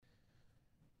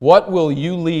What will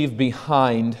you leave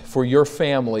behind for your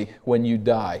family when you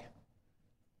die?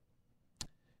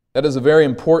 That is a very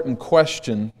important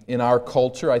question in our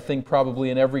culture. I think probably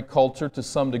in every culture to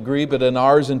some degree, but in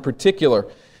ours in particular.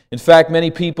 In fact, many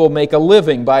people make a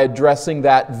living by addressing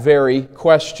that very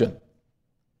question.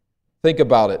 Think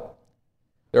about it.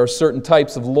 There are certain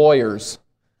types of lawyers,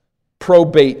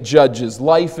 probate judges,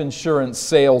 life insurance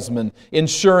salesmen,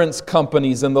 insurance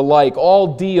companies, and the like,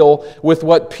 all deal with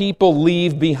what people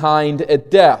leave behind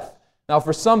at death. Now,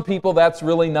 for some people, that's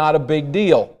really not a big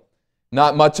deal,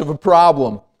 not much of a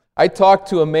problem. I talked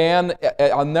to a man,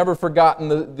 I'll never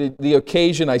forgotten the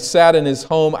occasion. I sat in his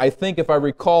home. I think if I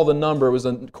recall the number, it was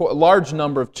a large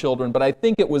number of children, but I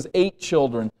think it was 8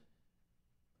 children,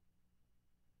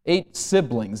 8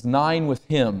 siblings, 9 with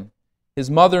him. His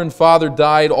mother and father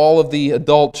died. All of the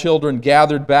adult children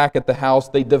gathered back at the house.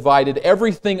 They divided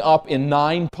everything up in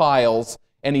 9 piles,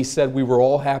 and he said, we were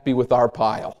all happy with our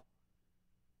pile.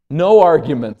 No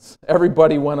arguments.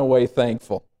 Everybody went away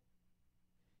thankful.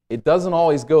 It doesn't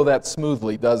always go that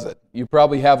smoothly, does it? You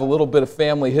probably have a little bit of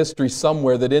family history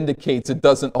somewhere that indicates it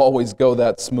doesn't always go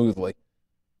that smoothly.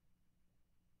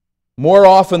 More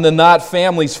often than not,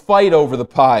 families fight over the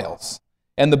piles.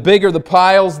 And the bigger the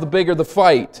piles, the bigger the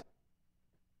fight.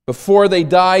 Before they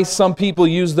die, some people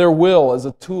use their will as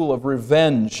a tool of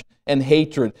revenge and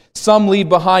hatred. Some leave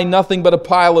behind nothing but a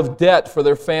pile of debt for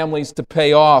their families to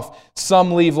pay off.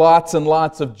 Some leave lots and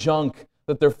lots of junk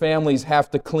that their families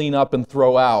have to clean up and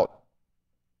throw out.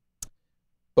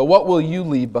 But what will you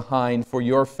leave behind for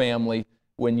your family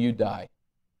when you die?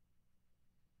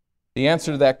 The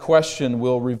answer to that question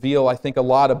will reveal, I think, a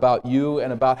lot about you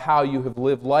and about how you have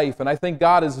lived life. And I think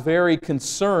God is very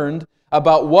concerned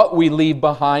about what we leave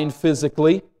behind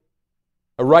physically.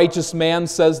 A righteous man,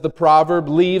 says the proverb,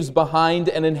 leaves behind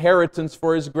an inheritance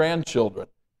for his grandchildren.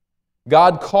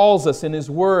 God calls us in His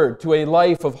Word to a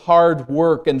life of hard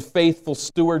work and faithful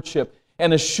stewardship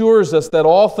and assures us that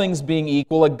all things being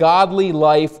equal, a godly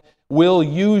life will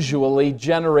usually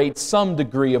generate some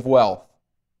degree of wealth.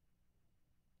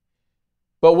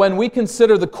 But when we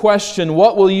consider the question,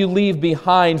 what will you leave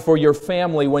behind for your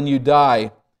family when you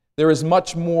die? There is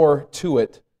much more to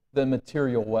it than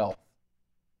material wealth.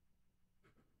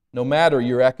 No matter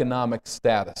your economic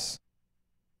status,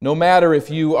 no matter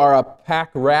if you are a pack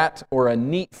rat or a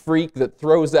neat freak that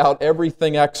throws out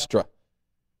everything extra,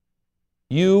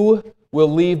 you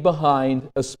will leave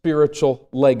behind a spiritual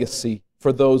legacy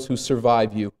for those who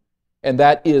survive you. And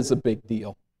that is a big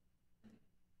deal.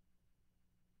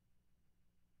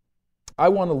 I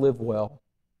want to live well.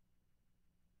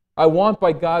 I want,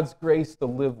 by God's grace, to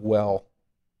live well.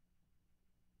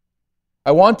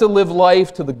 I want to live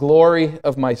life to the glory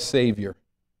of my Savior,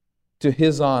 to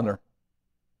His honor.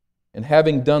 And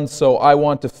having done so, I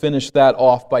want to finish that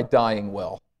off by dying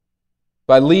well,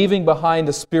 by leaving behind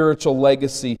a spiritual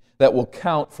legacy that will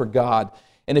count for God.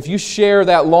 And if you share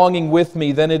that longing with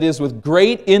me, then it is with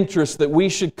great interest that we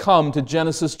should come to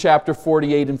Genesis chapter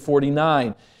 48 and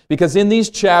 49. Because in these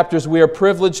chapters we are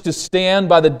privileged to stand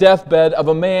by the deathbed of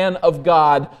a man of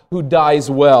God who dies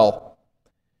well.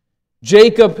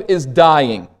 Jacob is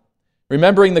dying.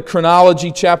 Remembering the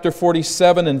chronology, chapter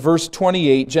 47 and verse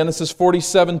 28, Genesis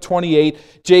 47:28,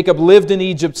 Jacob lived in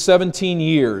Egypt 17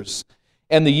 years,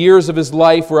 and the years of his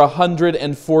life were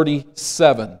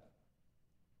 147.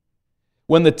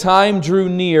 When the time drew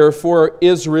near for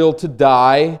Israel to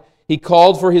die, he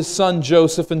called for his son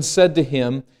Joseph and said to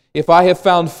him, if I have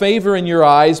found favor in your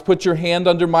eyes, put your hand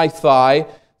under my thigh.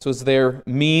 So it's their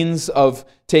means of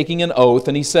taking an oath.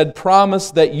 And he said,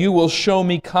 promise that you will show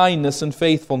me kindness and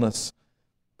faithfulness.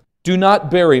 Do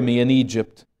not bury me in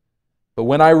Egypt. But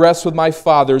when I rest with my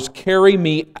fathers, carry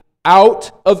me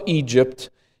out of Egypt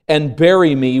and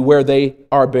bury me where they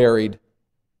are buried.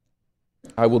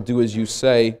 I will do as you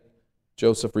say.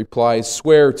 Joseph replies,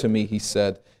 swear to me, he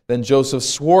said. Then Joseph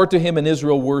swore to him, and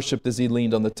Israel worshipped as he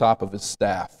leaned on the top of his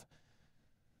staff.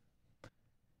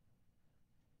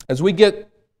 As we get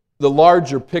the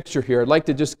larger picture here, I'd like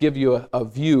to just give you a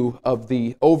view of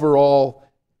the overall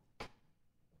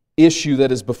issue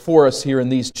that is before us here in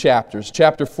these chapters.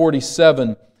 Chapter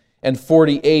 47 and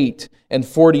 48 and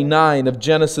 49 of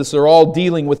Genesis are all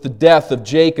dealing with the death of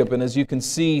Jacob. And as you can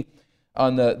see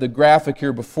on the graphic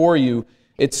here before you,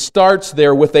 it starts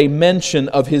there with a mention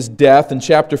of his death. In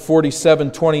chapter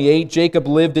 47:28, Jacob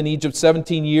lived in Egypt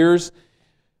 17 years.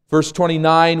 Verse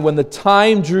 29, when the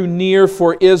time drew near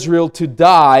for Israel to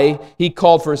die, he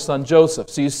called for his son Joseph.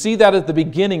 So you see that at the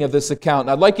beginning of this account.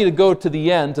 And I'd like you to go to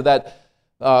the end, to that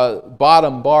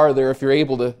bottom bar there, if you're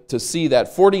able to see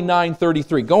that.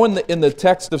 49:33. Go in the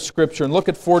text of Scripture and look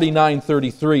at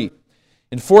 49:33.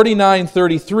 In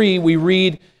 49:33, we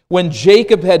read, when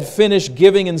Jacob had finished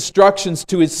giving instructions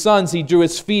to his sons, he drew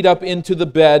his feet up into the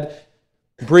bed,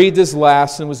 breathed his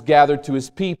last, and was gathered to his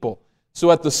people.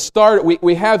 So at the start,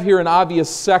 we have here an obvious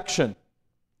section.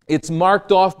 It's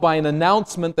marked off by an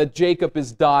announcement that Jacob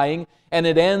is dying, and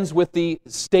it ends with the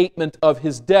statement of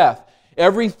his death.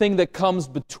 Everything that comes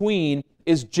between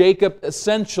is Jacob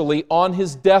essentially on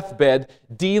his deathbed,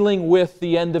 dealing with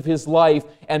the end of his life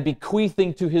and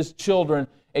bequeathing to his children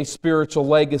a spiritual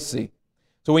legacy.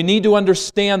 So we need to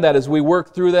understand that as we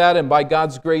work through that, and by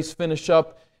God's grace finish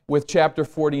up with chapter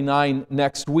 49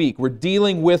 next week. We're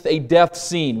dealing with a death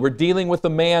scene. We're dealing with a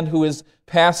man who is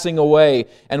passing away,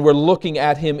 and we're looking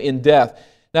at him in death.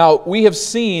 Now, we have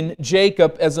seen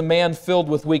Jacob as a man filled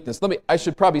with weakness. I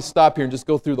should probably stop here and just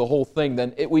go through the whole thing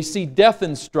then. We see death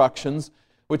instructions,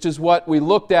 which is what we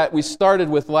looked at. We started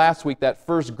with last week, that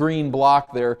first green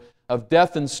block there of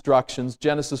death instructions,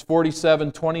 Genesis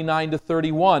 47, 29 to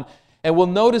 31. And we'll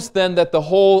notice then that the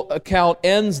whole account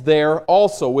ends there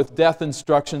also with death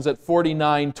instructions at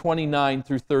 49, 29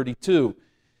 through 32.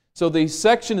 So the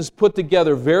section is put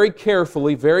together very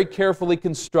carefully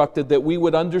constructed, that we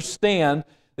would understand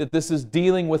that this is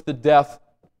dealing with the death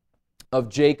of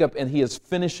Jacob, and he is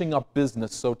finishing up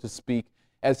business, so to speak,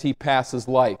 as he passes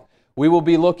life. We will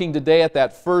be looking today at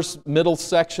that first middle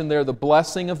section there, the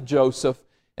blessing of Joseph,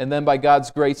 and then by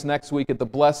God's grace next week at the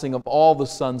blessing of all the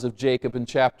sons of Jacob in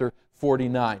chapter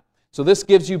 49. So this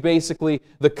gives you basically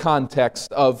the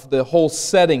context of the whole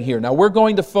setting here. Now we're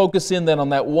going to focus in then on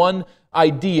that one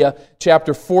idea,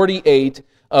 chapter 48,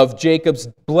 of Jacob's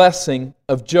blessing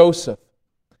of Joseph.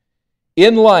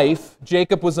 In life,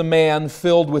 Jacob was a man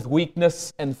filled with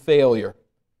weakness and failure,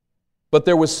 but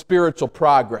there was spiritual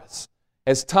progress.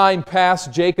 As time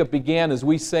passed, Jacob began, as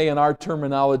we say in our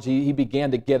terminology, he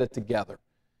began to get it together.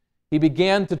 He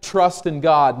began to trust in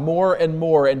God more and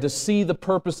more, and to see the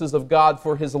purposes of God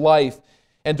for his life,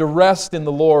 and to rest in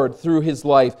the Lord through his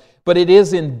life. But it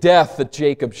is in death that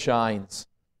Jacob shines.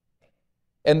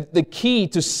 And the key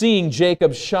to seeing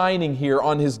Jacob shining here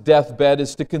on his deathbed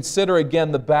is to consider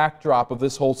again the backdrop of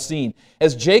this whole scene.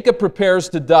 As Jacob prepares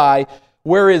to die,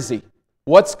 where is he?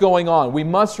 What's going on? We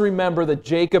must remember that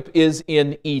Jacob is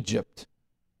in Egypt.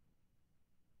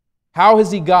 How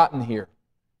has he gotten here?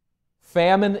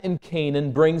 Famine in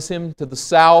Canaan brings him to the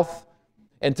south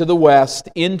and to the west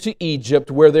into Egypt,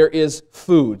 where there is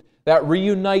food. That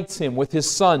reunites him with his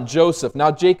son Joseph. Now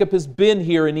Jacob has been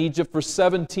here in Egypt for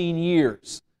 17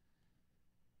 years.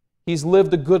 He's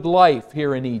lived a good life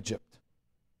here in Egypt.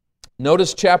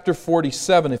 Notice chapter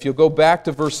 47, if you'll go back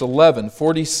to verse 11,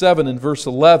 47 and verse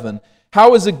 11.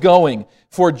 How is it going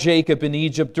for Jacob in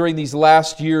Egypt during these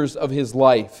last years of his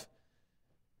life?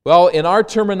 Well, in our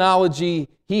terminology,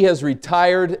 he has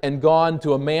retired and gone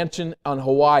to a mansion on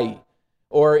Hawaii,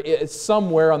 or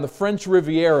somewhere on the French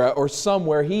Riviera, or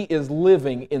somewhere. He is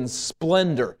living in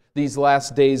splendor these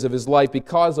last days of his life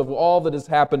because of all that has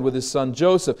happened with his son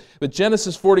Joseph. But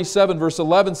Genesis 47 verse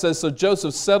 11 says, so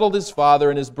Joseph settled his father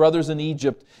and his brothers in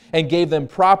Egypt and gave them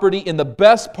property in the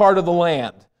best part of the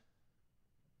land.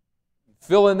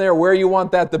 Fill in there where you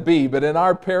want that to be, but in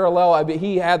our parallel,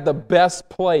 he had the best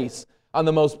place in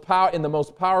the most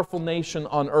powerful nation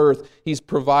on earth. He's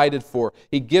provided for.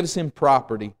 He gives him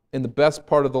property in the best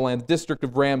part of the land, the district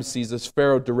of Ramses, as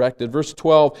Pharaoh directed. Verse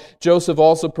 12, Joseph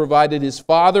also provided his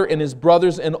father and his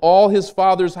brothers and all his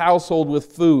father's household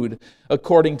with food,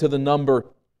 according to the number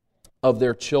of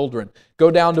their children.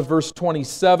 Go down to verse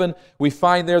 27. We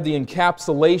find there the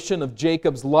encapsulation of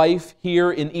Jacob's life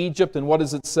here in Egypt. And what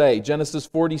does it say? Genesis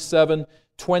 47,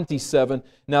 27.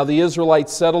 Now the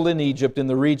Israelites settled in Egypt in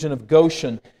the region of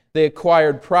Goshen. They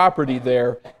acquired property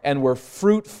there and were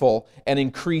fruitful and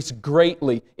increased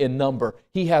greatly in number.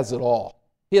 He has it all.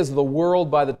 He has the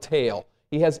world by the tail.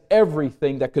 He has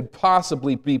everything that could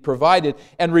possibly be provided.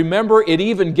 And remember, it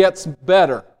even gets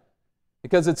better.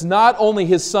 Because it's not only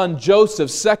his son Joseph,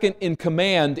 second in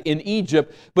command in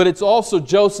Egypt, but it's also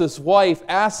Joseph's wife,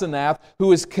 Asenath,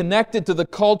 who is connected to the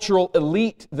cultural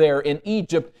elite there in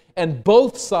Egypt. And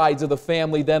both sides of the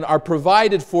family then are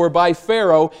provided for by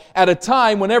Pharaoh at a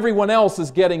time when everyone else is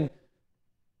getting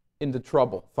into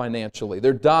trouble financially.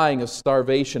 They're dying of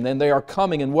starvation, and they are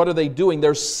coming, and what are they doing?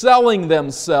 They're selling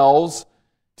themselves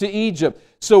to Egypt.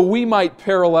 So we might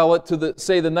parallel it to the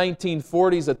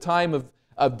 1940s, a time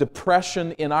of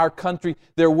depression in our country.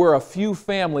 There were a few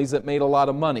families that made a lot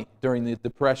of money during the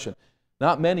Depression.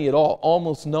 Not many at all,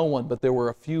 almost no one, but there were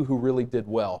a few who really did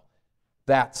well.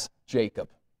 That's Jacob.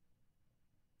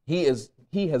 He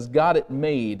has got it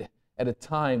made at a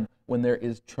time when there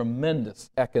is tremendous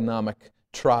economic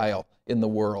trial in the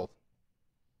world,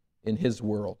 in his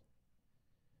world.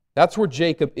 That's where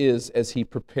Jacob is as he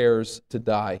prepares to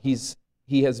die.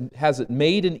 He has it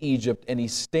made in Egypt, and he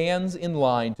stands in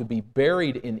line to be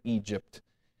buried in Egypt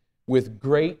with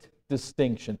great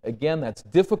distinction. Again, that's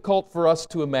difficult for us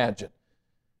to imagine.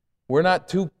 We're not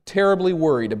too terribly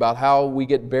worried about how we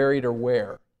get buried or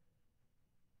where.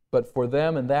 But for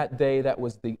them in that day, that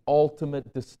was the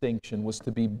ultimate distinction, was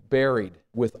to be buried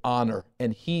with honor.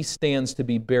 And he stands to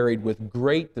be buried with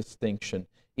great distinction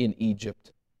in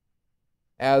Egypt,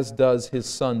 as does his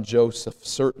son Joseph,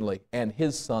 certainly, and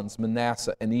his sons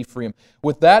Manasseh and Ephraim.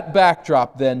 With that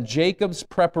backdrop, then, Jacob's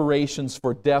preparations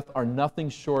for death are nothing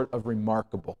short of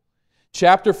remarkable.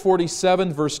 Chapter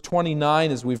 47, verse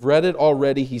 29, as we've read it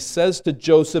already, he says to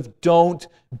Joseph, "Don't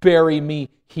bury me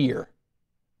here.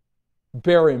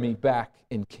 Bury me back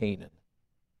in Canaan."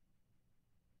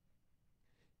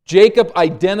 Jacob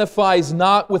identifies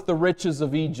not with the riches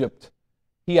of Egypt.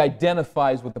 He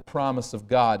identifies with the promise of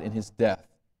God in his death.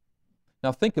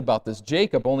 Now think about this.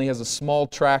 Jacob only has a small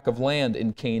tract of land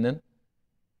in Canaan.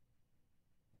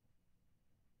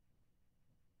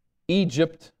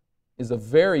 Egypt is a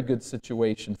very good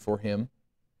situation for him.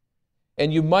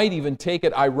 And you might even take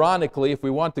it ironically, if we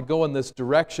want to go in this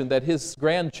direction, that his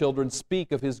grandchildren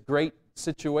speak of his great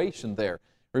situation there.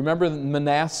 Remember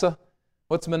Manasseh?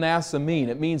 What's Manasseh mean?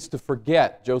 It means to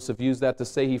forget. Joseph used that to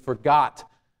say he forgot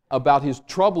about his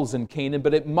troubles in Canaan,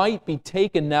 but it might be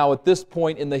taken now at this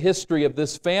point in the history of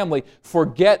this family.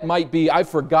 Forget might be, I've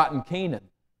forgotten Canaan.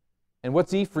 And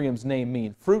what's Ephraim's name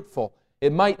mean? Fruitful.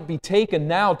 It might be taken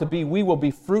now to be, we will be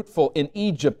fruitful in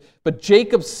Egypt. But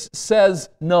Jacob says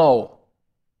no.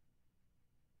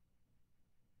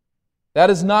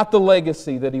 That is not the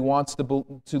legacy that he wants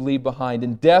to leave behind.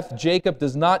 In death, Jacob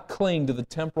does not cling to the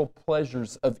temporal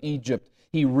pleasures of Egypt.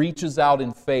 He reaches out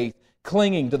in faith,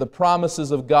 clinging to the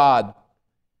promises of God.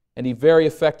 And he very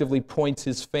effectively points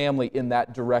his family in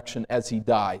that direction as he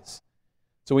dies.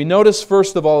 So we notice,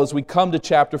 first of all, as we come to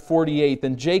chapter 48,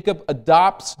 then Jacob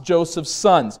adopts Joseph's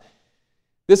sons.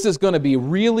 This is going to be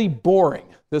really boring,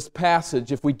 this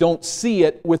passage, if we don't see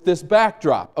it with this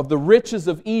backdrop of the riches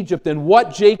of Egypt and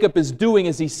what Jacob is doing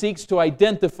as he seeks to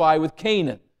identify with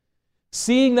Canaan.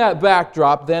 Seeing that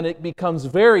backdrop, then it becomes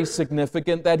very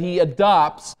significant that he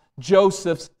adopts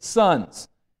Joseph's sons,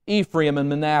 Ephraim and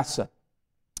Manasseh.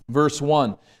 Verse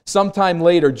 1, sometime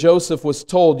later Joseph was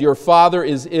told, "Your father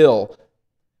is ill."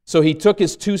 So he took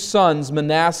his two sons,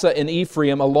 Manasseh and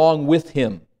Ephraim, along with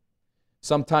him.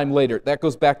 Sometime later. That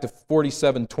goes back to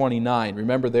 47:29.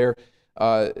 Remember there,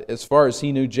 as far as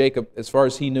he knew, Jacob, as far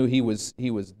as he knew, he was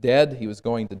dead. He was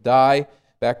going to die.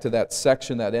 Back to that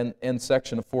section, that end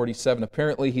section of 47.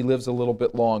 Apparently he lives a little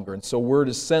bit longer. And so word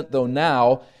is sent, though,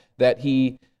 now that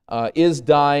he is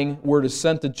dying. Word is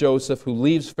sent to Joseph, who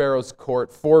leaves Pharaoh's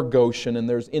court for Goshen. And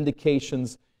there's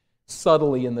indications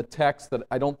subtly in the text that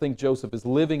I don't think Joseph is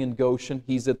living in Goshen.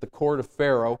 He's at the court of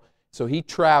Pharaoh. So he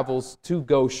travels to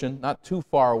Goshen, not too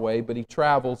far away, but he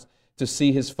travels to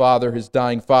see his father, his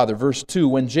dying father. Verse 2,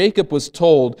 when Jacob was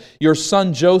told, "Your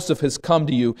son Joseph has come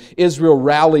to you," Israel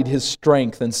rallied his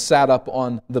strength and sat up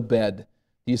on the bed.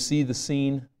 Do you see the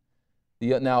scene?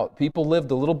 Now, people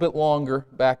lived a little bit longer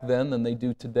back then than they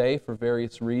do today for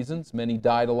various reasons. Many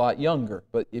died a lot younger.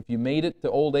 But if you made it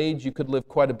to old age, you could live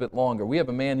quite a bit longer. We have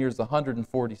a man here who's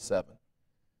 147.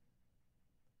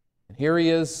 And here he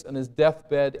is on his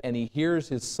deathbed, and he hears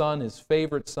his son, his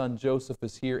favorite son, Joseph,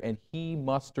 is here, and he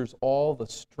musters all the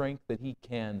strength that he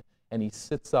can, and he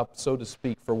sits up, so to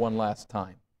speak, for one last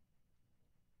time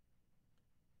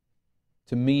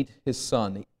to meet his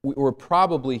son. We're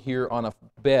probably here on a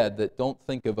bed that, don't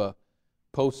think of a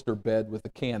poster bed with a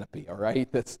canopy, all right?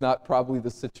 That's not probably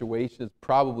the situation. It's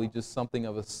probably just something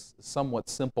of a somewhat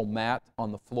simple mat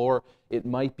on the floor. It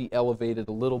might be elevated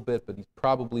a little bit, but he's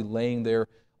probably laying there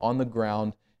on the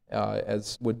ground,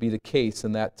 as would be the case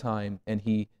in that time. And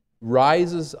he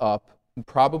rises up,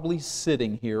 probably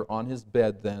sitting here on his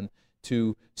bed then,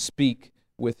 to speak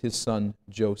with his son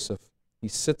Joseph. He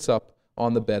sits up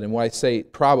on the bed. And when I say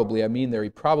probably, I mean there, he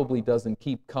probably doesn't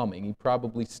keep coming. He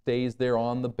probably stays there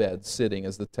on the bed, sitting,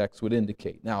 as the text would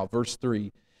indicate. Now, verse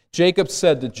 3, Jacob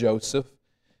said to Joseph,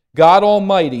 "God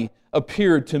Almighty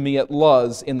appeared to me at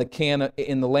Luz in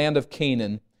the land of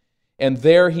Canaan, and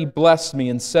there he blessed me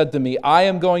and said to me, I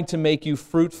am going to make you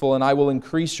fruitful, and I will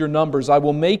increase your numbers. I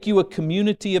will make you a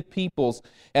community of peoples,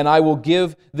 and I will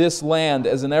give this land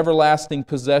as an everlasting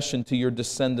possession to your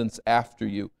descendants after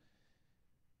you."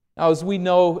 Now, as we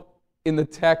know in the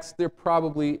text, there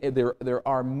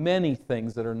are many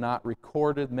things that are not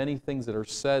recorded, many things that are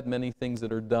said, many things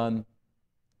that are done.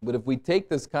 But if we take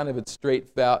this kind of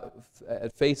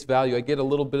at face value, I get a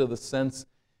little bit of the sense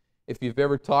If you've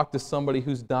ever talked to somebody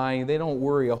who's dying, they don't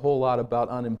worry a whole lot about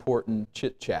unimportant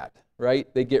chit-chat, right?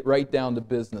 They get right down to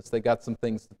business. They got some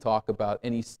things to talk about.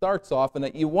 And he starts off, and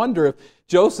you wonder if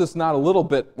Joseph's not a little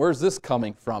bit, where's this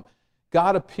coming from?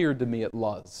 God appeared to me at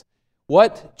Luz.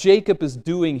 What Jacob is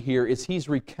doing here is he's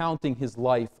recounting his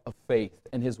life of faith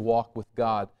and his walk with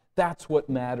God. That's what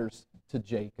matters to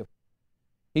Jacob.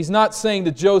 He's not saying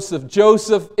to Joseph,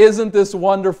 Joseph, isn't this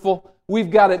wonderful? We've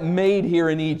got it made here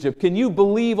in Egypt. Can you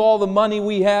believe all the money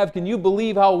we have? Can you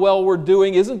believe how well we're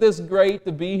doing? Isn't this great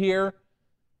to be here?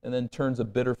 And then turns a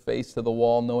bitter face to the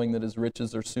wall, knowing that his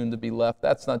riches are soon to be left.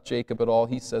 That's not Jacob at all.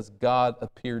 He says, God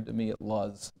appeared to me at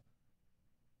Luz.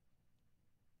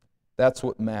 That's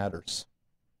what matters.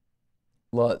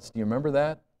 Luz. Do you remember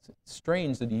that? It's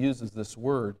strange that he uses this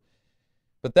word.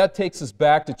 But that takes us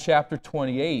back to chapter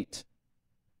 28.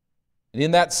 And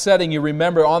in that setting, you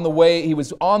remember he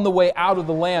was on the way out of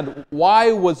the land.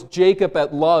 Why was Jacob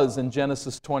at Luz in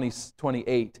Genesis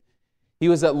 28? He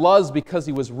was at Luz because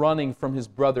he was running from his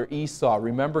brother Esau.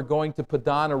 Remember, going to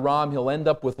Padan Aram, he'll end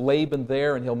up with Laban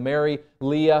there, and he'll marry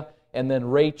Leah and then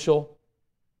Rachel.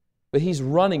 But he's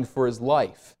running for his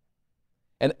life.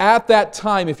 And at that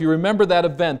time, if you remember that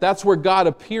event, that's where God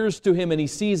appears to him and he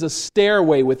sees a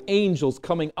stairway with angels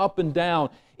coming up and down,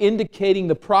 indicating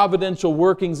the providential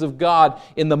workings of God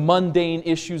in the mundane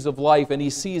issues of life. And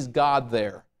he sees God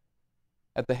there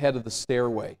at the head of the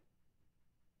stairway.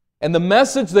 And the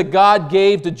message that God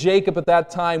gave to Jacob at that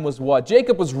time was what?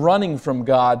 Jacob was running from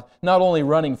God, not only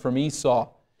running from Esau.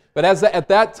 But at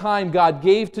that time, God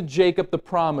gave to Jacob the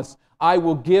promise, I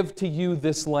will give to you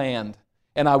this land,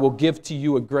 and I will give to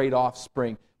you a great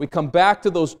offspring. We come back to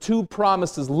those two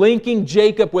promises, linking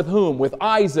Jacob with whom? With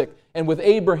Isaac and with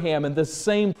Abraham, and the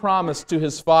same promise to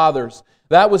his fathers.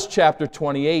 That was chapter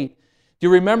 28. Do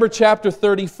you remember chapter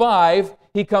 35?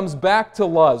 He comes back to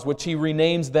Luz, which he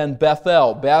renames then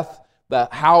Bethel. Beth, the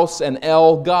house, and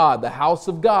El, God, the house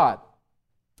of God.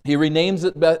 He renames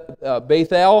it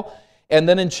Bethel, and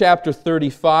then in chapter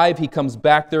 35, he comes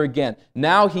back there again.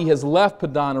 Now he has left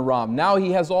Padan Aram. Now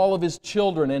he has all of his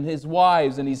children and his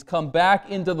wives, and he's come back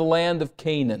into the land of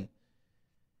Canaan.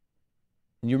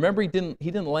 And you remember he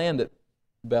didn't land at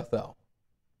Bethel.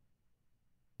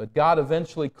 But God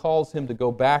eventually calls him to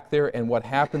go back there, and what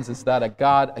happens is that a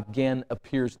God again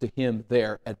appears to him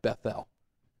there at Bethel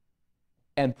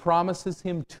and promises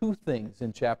him two things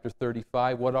in chapter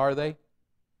 35. What are they?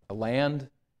 A land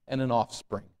and an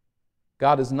offspring.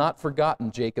 God has not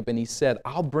forgotten Jacob, and he said,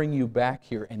 I'll bring you back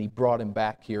here, and he brought him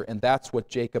back here. And that's what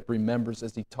Jacob remembers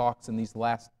as he talks in these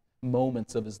last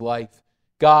moments of his life.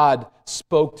 God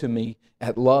spoke to me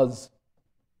at Luz.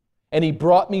 And he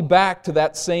brought me back to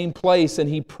that same place, and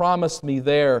he promised me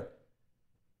there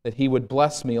that he would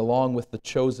bless me along with the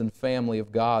chosen family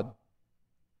of God.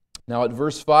 Now at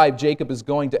verse 5, Jacob is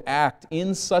going to act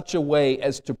in such a way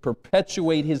as to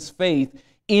perpetuate his faith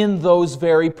in those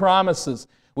very promises.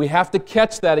 We have to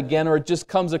catch that again, or it just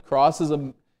comes across as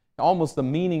almost a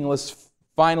meaningless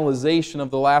finalization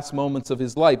of the last moments of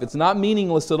his life. It's not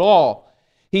meaningless at all.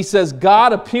 He says,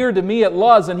 God appeared to me at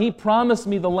Luz, and he promised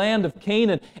me the land of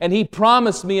Canaan, and he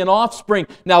promised me an offspring.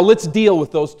 Now let's deal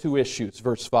with those two issues.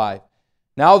 Verse 5.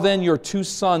 Now then, your two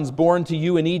sons born to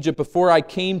you in Egypt before I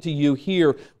came to you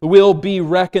here will be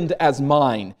reckoned as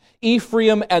mine.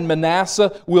 Ephraim and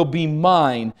Manasseh will be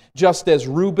mine, just as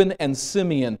Reuben and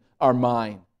Simeon are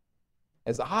mine.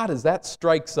 As odd as that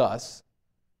strikes us,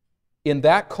 in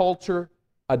that culture,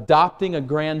 adopting a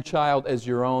grandchild as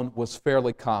your own was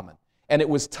fairly common. And it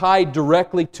was tied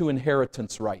directly to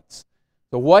inheritance rights.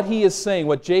 So what he is saying,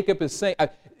 what Jacob is saying,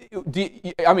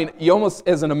 you almost,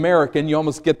 as an American, you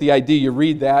almost get the idea, you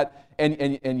read that,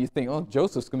 and you think, oh,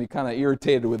 Joseph's going to be kind of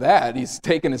irritated with that. He's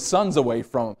taking his sons away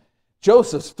from him.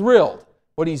 Joseph's thrilled.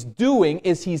 What he's doing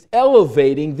is he's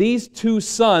elevating these two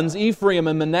sons, Ephraim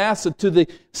and Manasseh, to the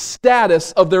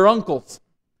status of their uncles.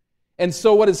 And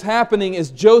so what is happening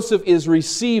is Joseph is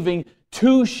receiving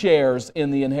two shares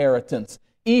in the inheritance.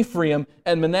 Ephraim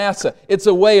and Manasseh. It's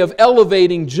a way of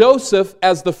elevating Joseph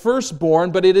as the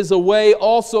firstborn, but it is a way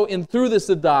also through this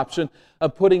adoption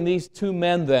of putting these two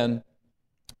men then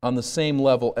on the same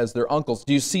level as their uncles.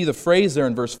 Do you see the phrase there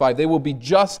in verse 5? They will be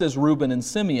just as Reuben and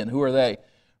Simeon. Who are they?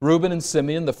 Reuben and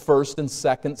Simeon, the first and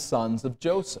second sons of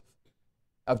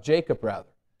Jacob.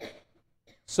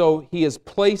 So he is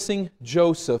placing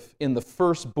Joseph in the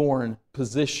firstborn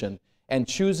position and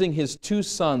choosing his two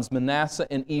sons, Manasseh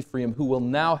and Ephraim, who will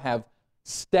now have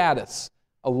status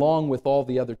along with all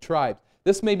the other tribes.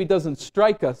 This maybe doesn't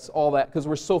strike us all that because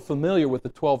we're so familiar with the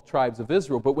 12 tribes of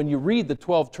Israel, but when you read the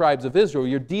 12 tribes of Israel,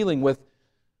 you're dealing with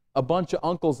a bunch of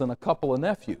uncles and a couple of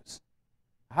nephews.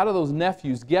 How do those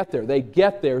nephews get there? They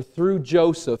get there through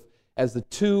Joseph as the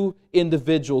two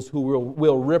individuals who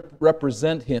will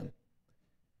represent him.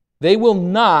 They will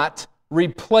not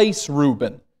replace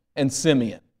Reuben and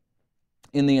Simeon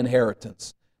in the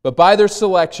inheritance. But by their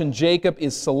selection, Jacob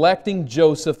is selecting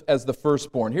Joseph as the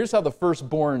firstborn. Here's how the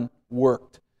firstborn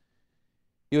worked.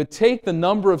 You would take the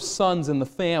number of sons in the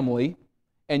family,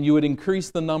 and you would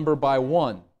increase the number by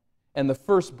one. And the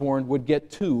firstborn would get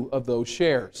 2 of those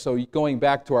shares. So going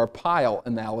back to our pile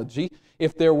analogy,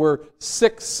 if there were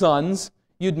 6 sons,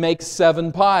 you'd make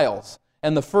 7 piles.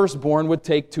 And the firstborn would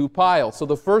take 2 piles. So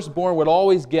the firstborn would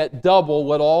always get double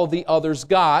what all the others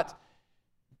got.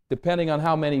 Depending on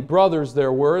how many brothers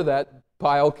there were, that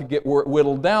pile could get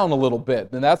whittled down a little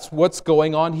bit. And that's what's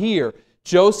going on here.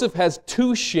 Joseph has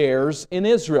 2 shares in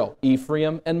Israel,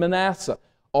 Ephraim and Manasseh.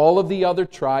 All of the other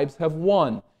tribes have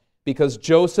 1. Because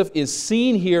Joseph is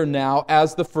seen here now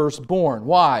as the firstborn.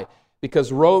 Why?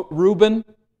 Because Reuben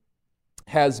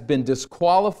has been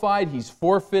disqualified. He's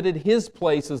forfeited his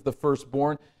place as the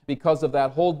firstborn because of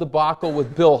that whole debacle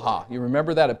with Bilhah. You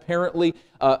remember that? Apparently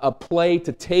a play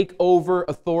to take over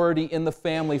authority in the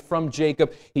family from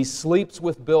Jacob. He sleeps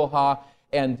with Bilhah,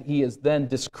 and he is then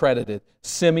discredited.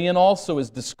 Simeon also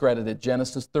is discredited.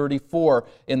 Genesis 34,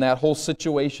 in that whole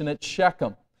situation at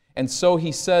Shechem. And so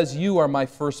he says, you are my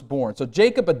firstborn. So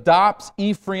Jacob adopts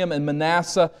Ephraim and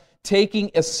Manasseh,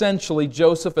 taking essentially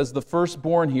Joseph as the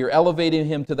firstborn here, elevating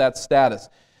him to that status.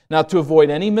 Now, to avoid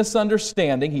any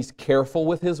misunderstanding, he's careful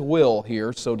with his will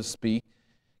here, so to speak,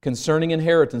 concerning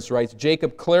inheritance rights.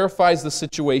 Jacob clarifies the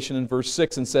situation in verse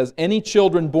 6 and says, any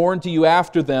children born to you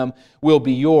after them will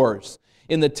be yours.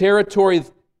 In the territory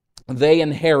they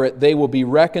inherit, they will be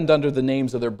reckoned under the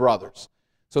names of their brothers.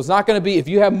 So it's not going to be, if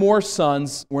you have more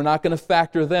sons, we're not going to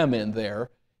factor them in there.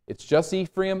 It's just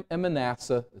Ephraim and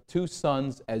Manasseh, the 2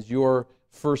 sons, as your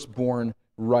firstborn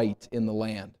right in the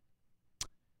land.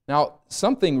 Now,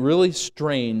 something really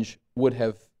strange would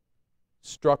have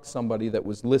struck somebody that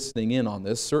was listening in on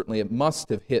this. Certainly it must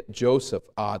have hit Joseph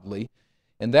oddly.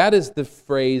 And that is the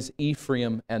phrase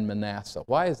Ephraim and Manasseh.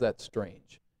 Why is that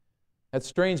strange? That's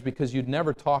strange because you'd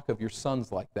never talk of your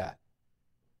sons like that.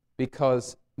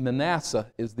 Because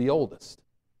Manasseh is the oldest.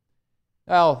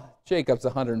 Well, Jacob's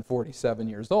 147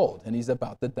 years old, and he's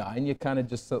about to die, and you kind of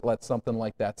just let something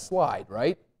like that slide,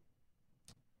 right?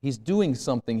 He's doing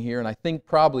something here, and I think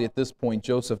probably at this point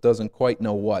Joseph doesn't quite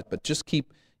know what, but just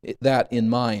keep that in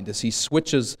mind as he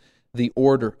switches the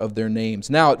order of their names.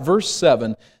 Now, at verse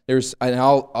 7, and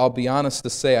I'll be honest to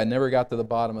say, I never got to the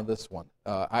bottom of this one.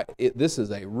 This is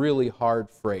a really hard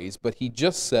phrase, but he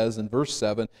just says in verse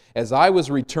 7, as I was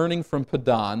returning from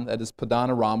Padan, that is Padan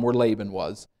Aram, where Laban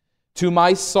was, to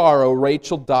my sorrow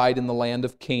Rachel died in the land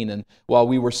of Canaan while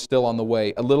we were still on the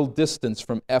way, a little distance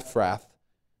from Ephrath.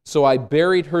 So I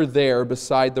buried her there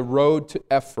beside the road to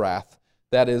Ephrath,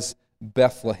 that is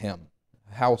Bethlehem,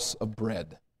 house of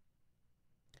bread.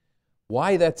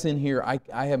 Why that's in here,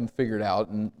 I haven't figured out,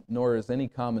 and nor has any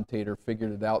commentator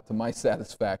figured it out to my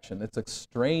satisfaction. It's a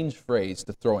strange phrase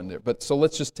to throw in there, but so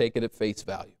let's just take it at face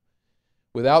value.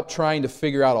 Without trying to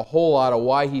figure out a whole lot of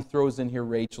why he throws in here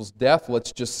Rachel's death,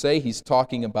 let's just say he's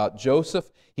talking about Joseph,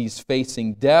 he's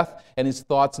facing death, and his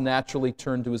thoughts naturally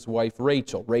turn to his wife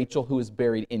Rachel. Rachel, who is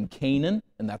buried in Canaan,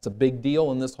 and that's a big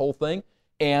deal in this whole thing,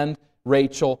 and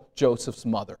Rachel, Joseph's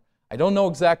mother. I don't know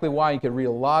exactly why. You could read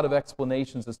a lot of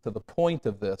explanations as to the point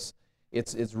of this.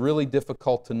 It's really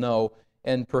difficult to know,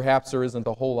 and perhaps there isn't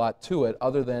a whole lot to it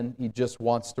other than he just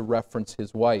wants to reference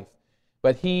his wife.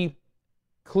 But he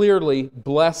clearly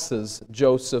adopts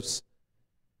Joseph's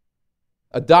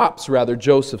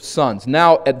sons.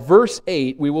 Now, at verse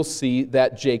 8, we will see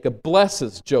that Jacob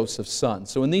blesses Joseph's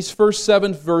sons. So in these first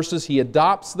 7 verses, he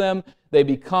adopts them.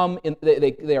 They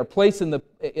are placed in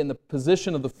the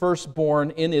position of the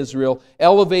firstborn in Israel,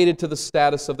 elevated to the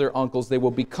status of their uncles. They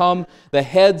will become the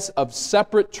heads of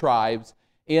separate tribes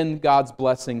in God's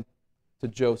blessing to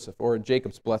Joseph, or in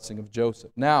Jacob's blessing of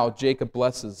Joseph. Now, Jacob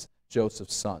blesses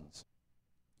Joseph's sons.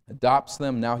 Adopts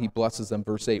them, now he blesses them.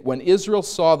 Verse 8, when Israel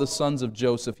saw the sons of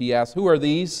Joseph, he asked, who are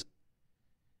these?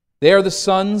 They are the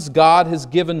sons God has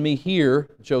given me here,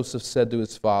 Joseph said to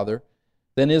his father.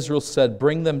 Then Israel said,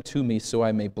 bring them to me so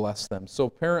I may bless them. So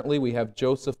apparently we have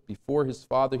Joseph before his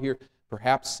father here,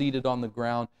 perhaps seated on the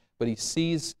ground, but he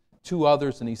sees 2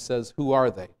 others and he says, who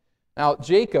are they? Now,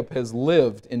 Jacob has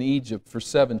lived in Egypt for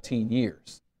 17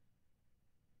 years.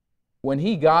 When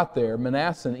he got there,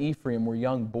 Manasseh and Ephraim were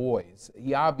young boys.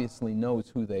 He obviously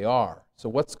knows who they are. So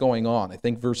what's going on? I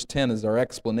think verse 10 is our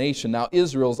explanation. Now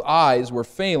Israel's eyes were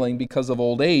failing because of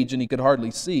old age, and he could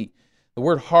hardly see. The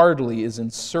word hardly is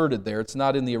inserted there. It's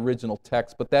not in the original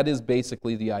text, but that is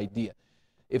basically the idea.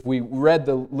 If we read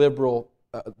the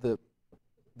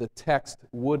text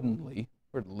woodenly,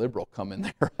 where did liberal come in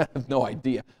there? I have no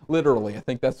idea. Literally, I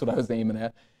think that's what I was aiming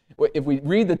at. If we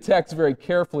read the text very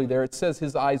carefully there, it says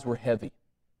his eyes were heavy.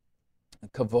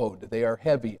 Kavod, they are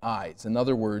heavy eyes. In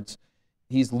other words,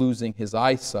 he's losing his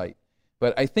eyesight.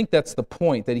 But I think that's the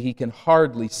point, that he can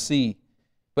hardly see.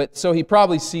 But so he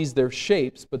probably sees their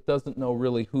shapes, but doesn't know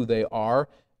really who they are.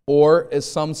 Or, as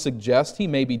some suggest, he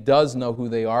maybe does know who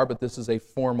they are, but this is a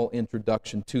formal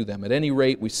introduction to them. At any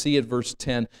rate, we see at verse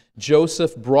 10,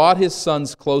 Joseph brought his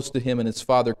sons close to him, and his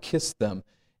father kissed them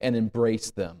and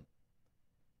embraced them.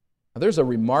 Now, there's a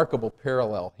remarkable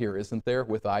parallel here, isn't there,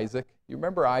 with Isaac? You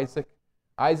remember Isaac?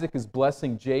 Isaac is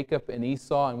blessing Jacob and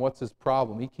Esau, and what's his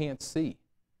problem? He can't see.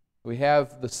 We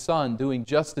have the son doing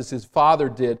just as his father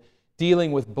did,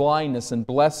 dealing with blindness and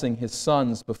blessing his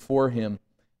sons before him,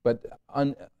 but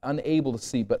unable to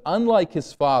see. But unlike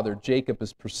his father, Jacob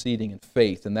is proceeding in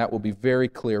faith, and that will be very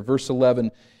clear. Verse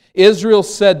 11, Israel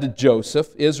said to Joseph,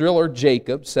 Israel or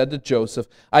Jacob said to Joseph,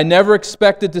 I never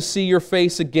expected to see your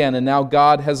face again, and now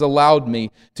God has allowed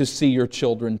me to see your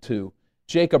children too.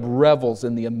 Jacob revels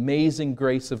in the amazing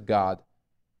grace of God.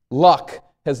 Luck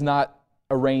has not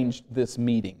arranged this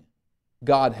meeting.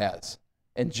 God has.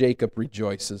 And Jacob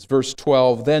rejoices. Verse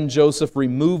 12, Then Joseph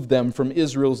removed them from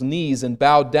Israel's knees and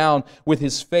bowed down with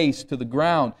his face to the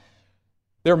ground.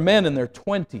 They're men in their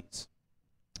 20s.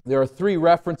 There are three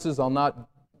references. I'll not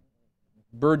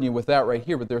burden you with that right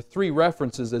here, but there are three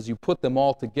references as you put them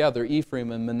all together.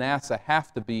 Ephraim and Manasseh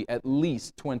have to be at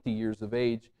least 20 years of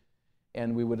age,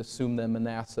 and we would assume that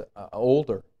Manasseh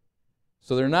older.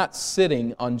 So they're not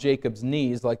sitting on Jacob's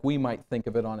knees like we might think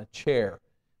of it on a chair.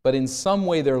 But in some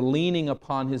way they're leaning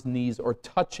upon his knees or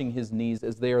touching his knees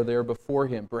as they are there before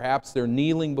him. Perhaps they're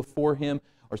kneeling before him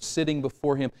or sitting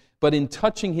before him. But in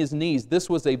touching his knees, this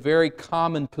was a very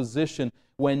common position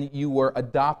when you were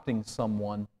adopting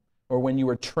someone or when you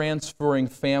were transferring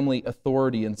family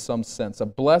authority in some sense. A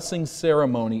blessing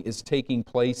ceremony is taking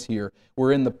place here.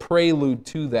 We're in the prelude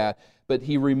to that. But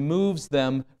he removes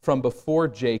them from before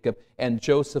Jacob, and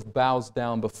Joseph bows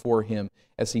down before him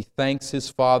as he thanks his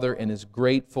father and is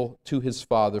grateful to his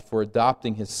father for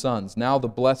adopting his sons. Now the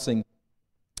blessing,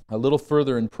 a little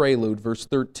further in prelude, verse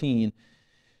 13,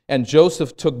 And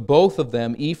Joseph took both of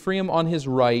them, Ephraim on his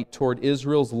right toward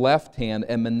Israel's left hand,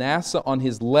 and Manasseh on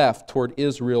his left toward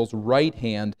Israel's right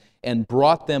hand, and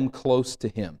brought them close to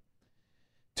him.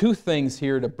 Two things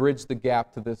here to bridge the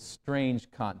gap to this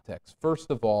strange context. First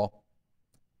of all,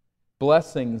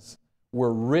 blessings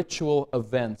were ritual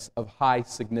events of high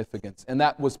significance. And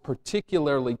that was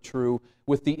particularly true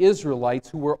with the Israelites,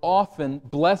 who were often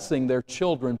blessing their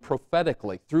children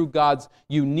prophetically through God's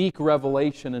unique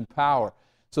revelation and power.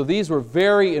 So these were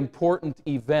very important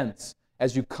events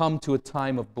as you come to a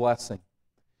time of blessing.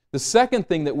 The second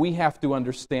thing that we have to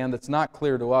understand that's not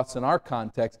clear to us in our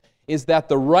context is that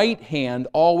the right hand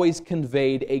always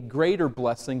conveyed a greater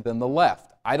blessing than the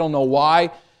left. I don't know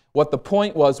why, what the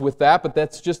point was with that, but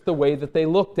that's just the way that they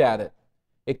looked at it.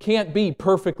 It can't be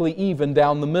perfectly even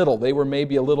down the middle. They were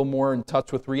maybe a little more in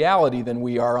touch with reality than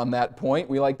we are on that point.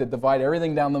 We like to divide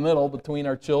everything down the middle between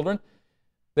our children.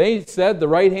 They said the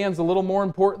right hand's a little more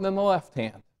important than the left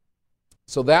hand.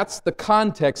 So that's the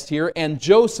context here, and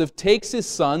Joseph takes his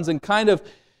sons and kind of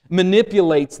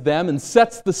manipulates them and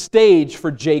sets the stage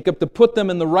for Jacob to put them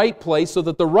in the right place so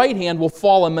that the right hand will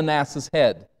fall on Manasseh's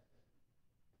head.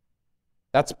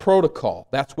 That's protocol.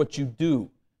 That's what you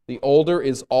do. The older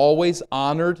is always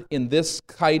honored in this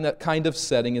kind of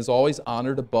setting, is always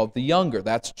honored above the younger.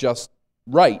 That's just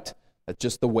right. That's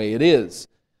just the way it is.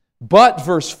 But,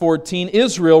 verse 14,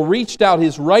 Israel reached out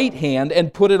his right hand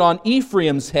and put it on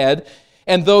Ephraim's head,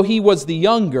 and though he was the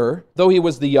younger,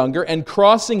 and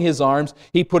crossing his arms,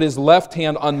 he put his left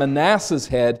hand on Manasseh's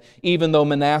head, even though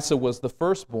Manasseh was the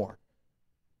firstborn.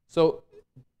 So,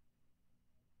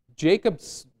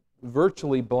 Jacob's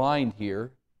virtually blind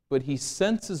here, but he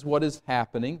senses what is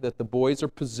happening, that the boys are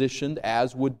positioned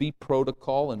as would be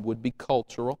protocol and would be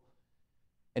cultural,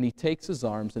 and he takes his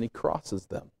arms and he crosses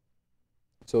them.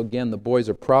 So again, the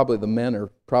men are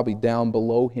probably down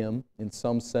below him in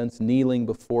some sense, kneeling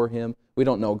before him. We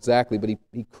don't know exactly, but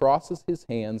he crosses his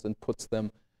hands and puts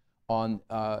them on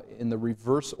in the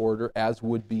reverse order as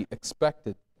would be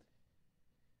expected.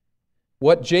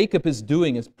 What Jacob is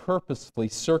doing is purposefully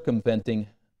circumventing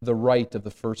the right of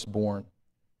the firstborn,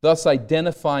 thus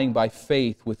identifying by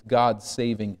faith with God's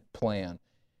saving plan.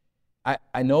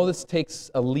 I know this takes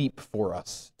a leap for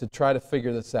us to try to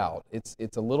figure this out.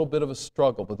 It's a little bit of a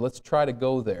struggle, but let's try to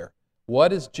go there.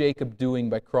 What is Jacob doing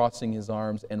by crossing his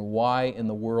arms, and why in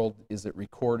the world is it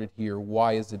recorded here?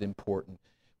 Why is it important?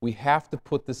 We have to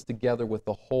put this together with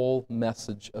the whole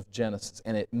message of Genesis.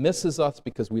 And it misses us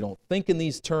because we don't think in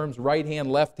these terms, right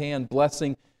hand, left hand,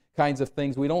 blessing kinds of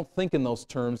things. We don't think in those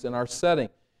terms in our setting.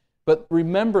 But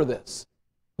remember this.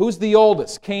 Who's the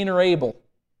oldest, Cain or Abel?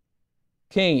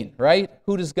 Cain, right?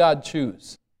 Who does God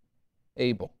choose?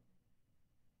 Abel.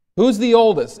 Who's the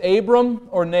oldest, Abram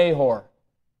or Nahor?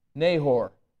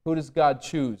 Nahor. Who does God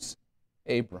choose?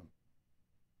 Abram.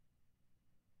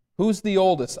 Who's the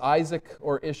oldest, Isaac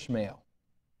or Ishmael?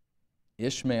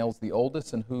 Ishmael's the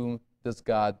oldest, and whom does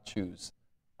God choose?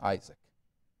 Isaac.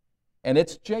 And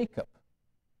it's Jacob,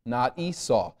 not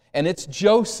Esau. And it's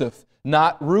Joseph,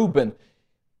 not Reuben.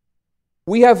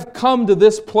 We have come to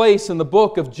this place in the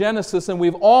book of Genesis, and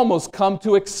we've almost come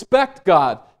to expect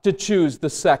God to choose the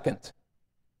second.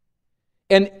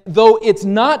 And though it's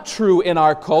not true in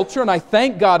our culture, and I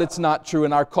thank God it's not true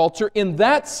in our culture, in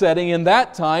that setting, in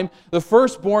that time, the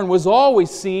firstborn was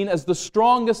always seen as the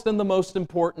strongest and the most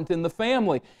important in the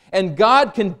family. And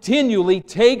God continually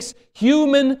takes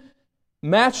human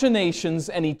machinations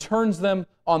and He turns them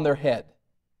on their head.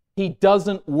 He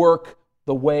doesn't work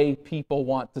the way people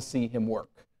want to see Him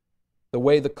work, the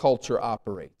way the culture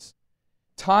operates.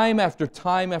 Time after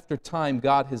time after time,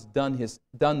 God has done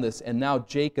this, and now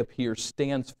Jacob here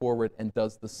stands forward and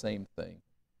does the same thing.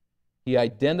 He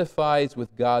identifies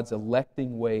with God's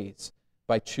electing ways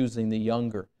by choosing the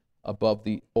younger above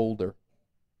the older.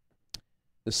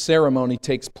 The ceremony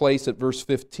takes place at verse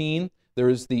 15. There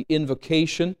is the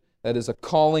invocation, that is a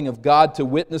calling of God to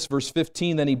witness. Verse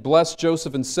 15, then he blessed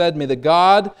Joseph and said, may the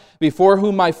God before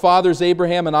whom my fathers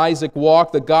Abraham and Isaac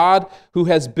walked, the God who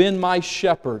has been my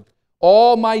shepherd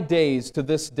all my days to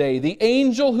this day, the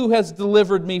angel who has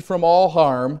delivered me from all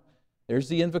harm. There's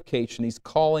the invocation. He's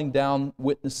calling down,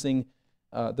 witnessing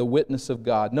the witness of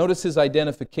God. Notice his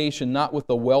identification, not with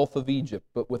the wealth of Egypt,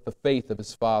 but with the faith of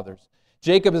his fathers.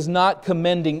 Jacob is not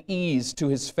commending ease to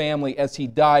his family as he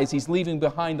dies. He's leaving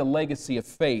behind a legacy of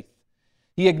faith.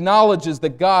 He acknowledges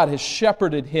that God has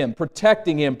shepherded him,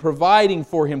 protecting him, providing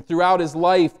for him throughout his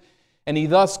life, and he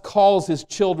thus calls his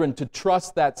children to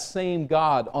trust that same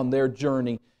God on their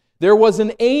journey. There was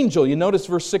an angel. You notice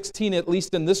verse 16, at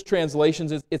least in this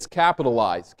translation, it's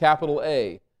capitalized, capital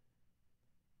A.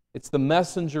 It's the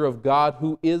messenger of God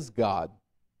who is God.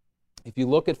 If you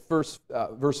look at verse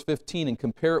 15 and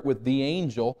compare it with the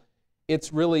angel,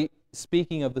 it's really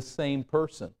speaking of the same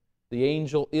person. The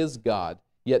angel is God,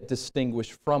 yet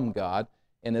distinguished from God.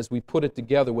 And as we put it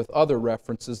together with other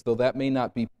references, though that may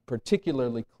not be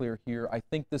particularly clear here, I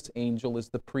think this angel is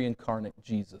the pre-incarnate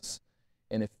Jesus.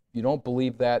 And if you don't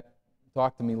believe that,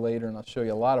 talk to me later and I'll show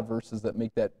you a lot of verses that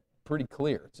make that pretty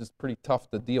clear. It's just pretty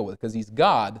tough to deal with because he's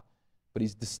God, but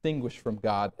he's distinguished from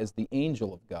God as the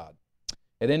angel of God.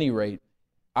 At any rate,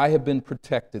 I have been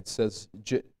protected, says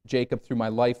Jacob, through my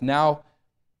life. Now,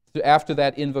 after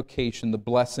that invocation, the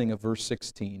blessing of verse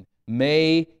 16,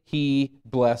 may he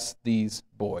bless these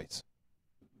boys,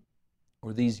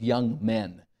 or these young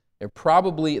men.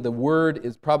 The word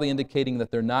is probably indicating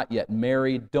that they're not yet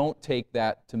married. Don't take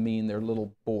that to mean they're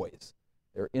little boys.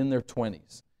 They're in their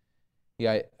 20s.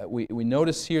 We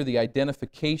notice here the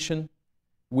identification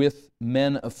with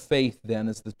men of faith then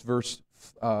as the verse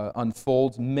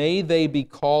unfolds. May they be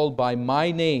called by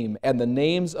my name and the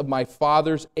names of my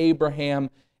fathers Abraham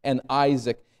and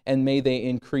Isaac, and may they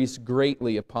increase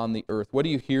greatly upon the earth. What do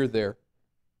you hear there?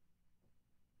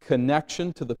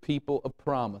 Connection to the people of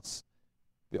promise,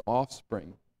 the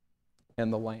offspring,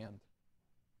 and the land.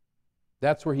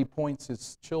 That's where he points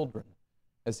his children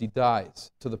as he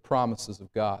dies, to the promises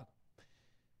of God.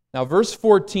 Now verse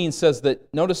 14 says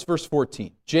that, notice verse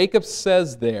 14, Jacob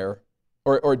says there,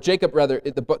 or Jacob rather,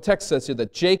 the text says here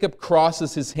that Jacob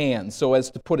crosses his hands so as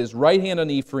to put his right hand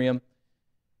on Ephraim.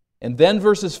 And then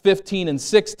verses 15 and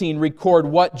 16 record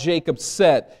what Jacob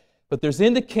said. But there's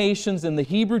indications in the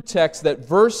Hebrew text that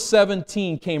verse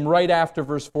 17 came right after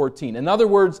verse 14. In other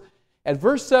words, at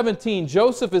verse 17,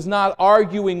 Joseph is not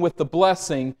arguing with the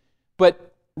blessing,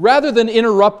 but rather than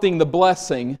interrupting the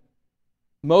blessing,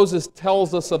 Moses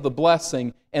tells us of the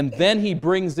blessing, and then he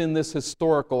brings in this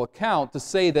historical account to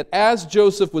say that as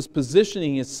Joseph was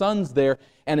positioning his sons there,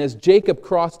 and as Jacob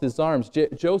crossed his arms,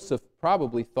 Joseph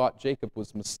probably thought Jacob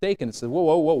was mistaken and said,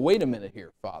 whoa, wait a minute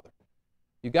here, Father.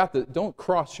 Don't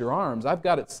cross your arms. I've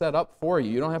got it set up for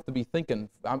you. You don't have to be thinking,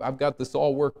 I've got this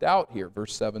all worked out here,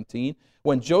 verse 17.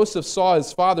 When Joseph saw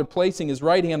his father placing his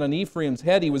right hand on Ephraim's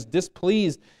head, he was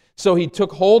displeased. So he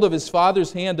took hold of his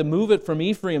father's hand to move it from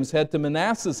Ephraim's head to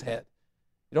Manasseh's head.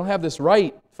 You don't have this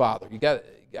right, Father. You got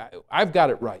I've got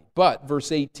it right. But,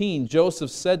 verse 18,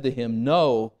 Joseph said to him,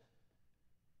 No.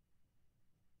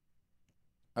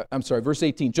 Verse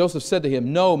 18, Joseph said to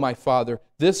him, No, my father,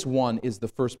 this one is the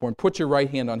firstborn. Put your right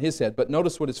hand on his head. But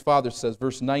notice what his father says.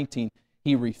 Verse 19,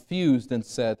 he refused and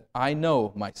said, I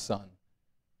know, my son,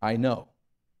 I know.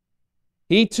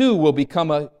 He too will become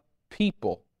a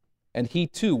people, and he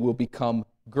too will become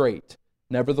great.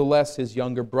 Nevertheless, his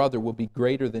younger brother will be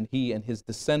greater than he, and his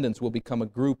descendants will become a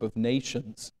group of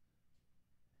nations.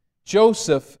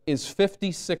 Joseph is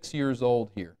 56 years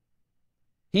old here.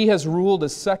 He has ruled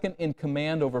as second in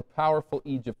command over powerful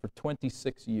Egypt for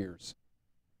 26 years.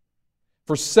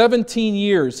 For 17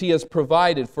 years, he has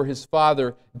provided for his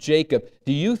father Jacob.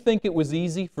 Do you think it was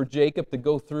easy for Jacob to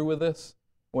go through with this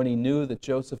when he knew that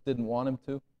Joseph didn't want him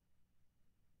to?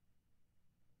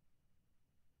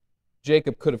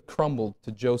 Jacob could have crumbled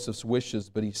to Joseph's wishes,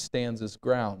 but he stands his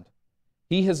ground.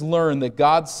 He has learned that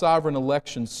God's sovereign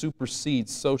election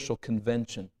supersedes social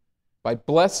convention. By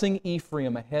blessing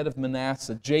Ephraim ahead of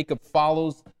Manasseh, Jacob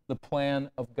follows the plan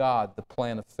of God, the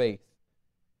plan of faith.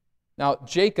 Now,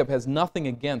 Jacob has nothing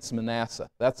against Manasseh.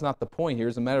 That's not the point here.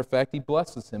 As a matter of fact, he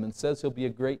blesses him and says he'll be a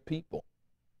great people.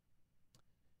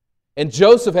 And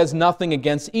Joseph has nothing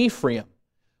against Ephraim.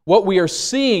 What we are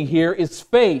seeing here is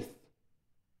faith.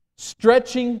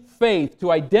 Stretching faith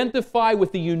to identify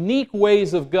with the unique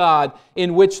ways of God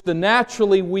in which the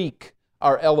naturally weak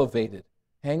are elevated.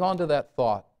 Hang on to that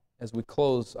thought. As we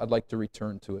close, I'd like to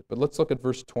return to it. But let's look at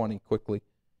verse 20 quickly.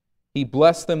 He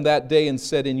blessed them that day and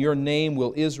said, In your name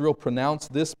will Israel pronounce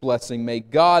this blessing. May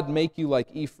God make you like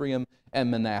Ephraim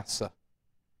and Manasseh.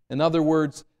 In other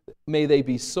words, may they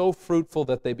be so fruitful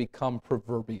that they become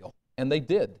proverbial. And they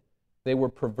did. They were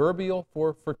proverbial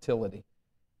for fertility.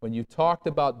 When you talked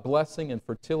about blessing and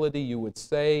fertility, you would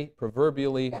say,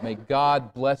 proverbially, may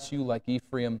God bless you like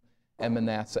Ephraim and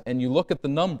Manasseh. And you look at the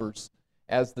numbers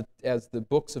as the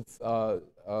books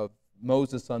of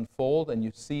Moses unfold, and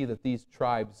you see that these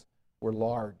tribes were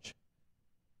large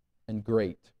and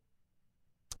great.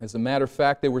 As a matter of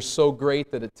fact, they were so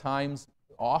great that at times,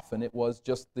 often it was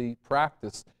just the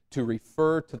practice to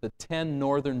refer to the 10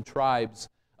 northern tribes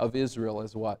of Israel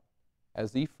as what?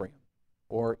 As Ephraim.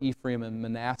 Or Ephraim and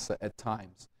Manasseh at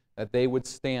times, that they would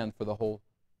stand for the whole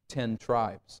 10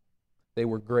 tribes. They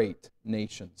were great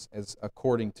nations, as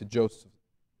according to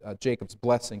Jacob's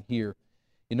blessing here.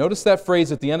 You notice that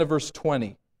phrase at the end of verse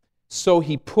 20. So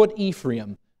he put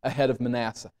Ephraim ahead of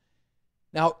Manasseh.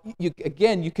 Now,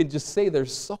 again, you could just say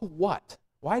there's so what?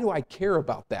 Why do I care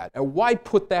about that? Or why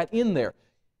put that in there?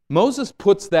 Moses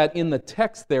puts that in the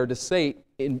text there to say,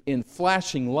 in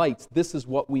flashing lights, this is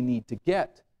what we need to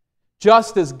get.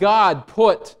 Just as God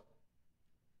put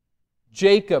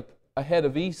Jacob ahead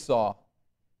of Esau,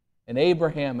 and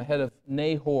Abraham ahead of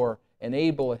Nahor, and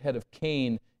Abel ahead of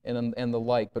Cain, and the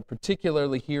like. But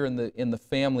particularly here in the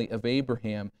family of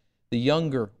Abraham, the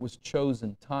younger was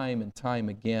chosen time and time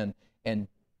again. And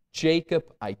Jacob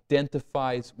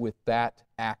identifies with that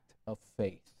act of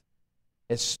faith.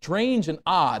 As strange and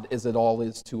odd as it all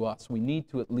is to us, we need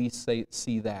to at least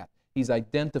see that. He's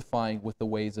identifying with the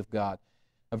ways of God.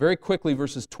 Now, very quickly,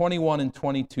 verses 21 and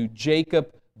 22,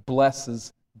 Jacob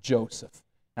blesses Joseph.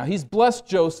 Now, he's blessed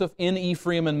Joseph in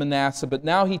Ephraim and Manasseh, but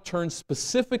now he turns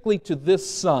specifically to this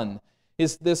son,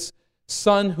 this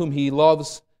son whom he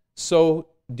loves so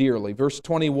dearly. Verse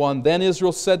 21, Then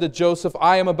Israel said to Joseph,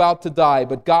 I am about to die,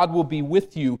 but God will be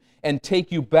with you and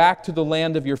take you back to the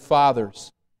land of your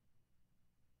fathers.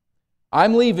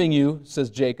 I'm leaving you, says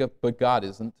Jacob, but God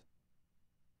isn't.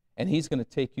 And He's going to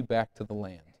take you back to the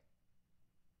land.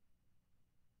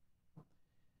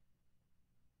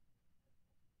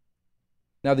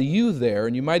 Now the you there,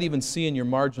 and you might even see in your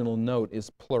marginal note, is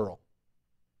plural.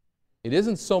 It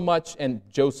isn't so much, and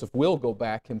Joseph will go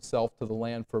back himself to the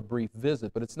land for a brief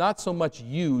visit, but it's not so much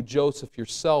you, Joseph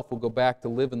yourself, will go back to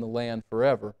live in the land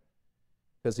forever,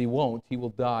 because he won't. He will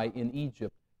die in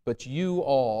Egypt. But you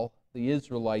all, the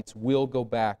Israelites, will go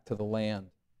back to the land.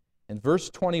 And verse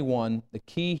 21, the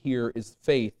key here is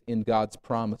faith in God's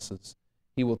promises.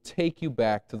 He will take you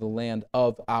back to the land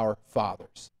of our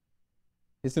fathers.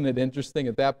 Isn't it interesting?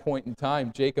 At that point in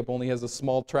time, Jacob only has a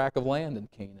small tract of land in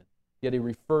Canaan, yet he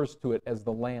refers to it as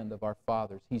the land of our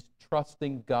fathers. He's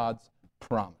trusting God's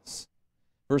promise.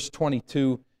 Verse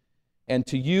 22, And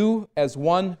to you, as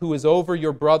one who is over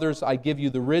your brothers, I give you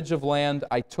the ridge of land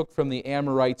I took from the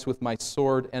Amorites with my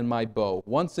sword and my bow.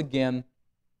 Once again,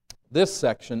 this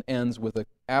section ends with an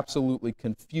absolutely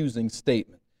confusing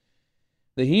statement.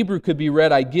 The Hebrew could be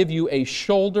read, I give you a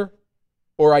shoulder,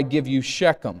 or I give you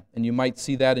Shechem. And you might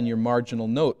see that in your marginal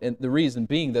note. And the reason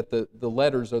being that the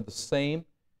letters are the same.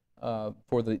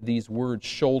 for these words,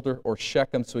 shoulder or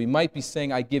Shechem. So he might be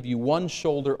saying, I give you one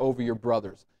shoulder over your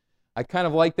brothers. I kind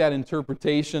of like that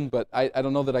interpretation, but I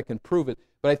don't know that I can prove it.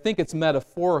 But I think it's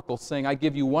metaphorical, saying, I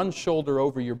give you one shoulder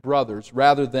over your brothers,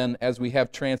 rather than, as we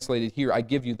have translated here, I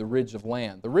give you the ridge of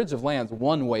land. The ridge of land is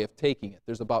one way of taking it.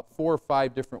 There's about 4 or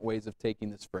 5 different ways of taking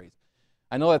this phrase.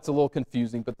 I know that's a little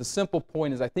confusing, but the simple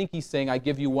point is I think he's saying, I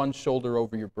give you one shoulder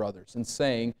over your brothers, and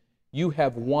saying, you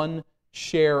have one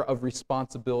share of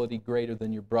responsibility greater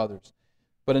than your brothers.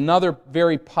 But another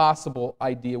very possible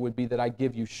idea would be that I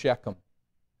give you Shechem.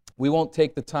 We won't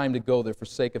take the time to go there for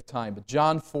sake of time, but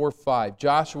John 4:5,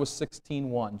 Joshua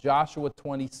 16:1, Joshua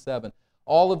 27,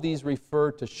 all of these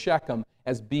refer to Shechem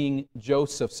as being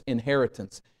Joseph's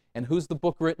inheritance. And who's the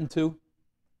book written to?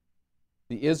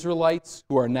 The Israelites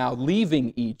who are now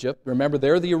leaving Egypt. Remember,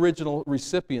 they're the original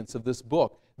recipients of this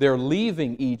book. They're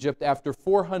leaving Egypt after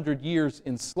 400 years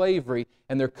in slavery,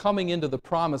 and they're coming into the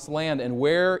promised land. And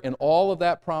where in all of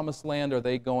that promised land are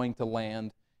they going to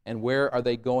land? And where are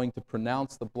they going to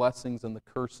pronounce the blessings and the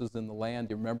curses in the land?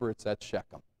 You remember, it's at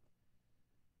Shechem.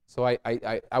 So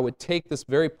I would take this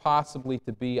very possibly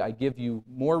to be, I give you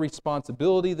more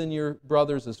responsibility than your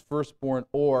brothers as firstborn,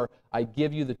 or I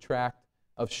give you the tract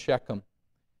of Shechem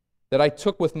that I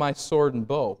took with my sword and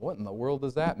bow. What in the world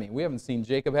does that mean? We haven't seen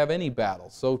Jacob have any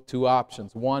battles. So 2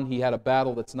 options. 1, he had a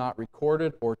battle that's not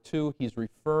recorded, or 2, he's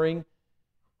referring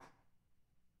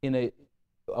in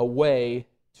a way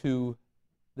to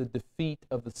the defeat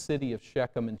of the city of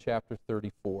Shechem in chapter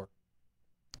 34,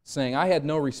 saying, I had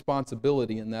no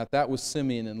responsibility in that. That was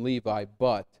Simeon and Levi,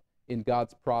 but in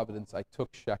God's providence I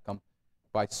took Shechem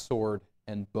by sword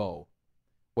and bow.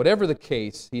 Whatever the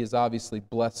case, he is obviously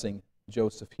blessing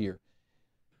Joseph here.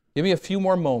 Give me a few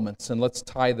more moments and let's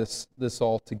tie this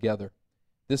all together.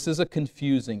 This is a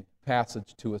confusing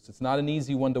passage to us. It's not an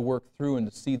easy one to work through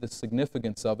and to see the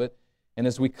significance of it. And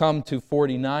as we come to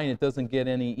 49, it doesn't get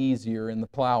any easier in the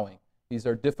plowing. These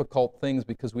are difficult things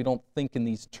because we don't think in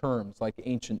these terms like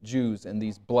ancient Jews and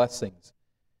these blessings.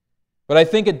 But I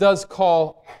think it does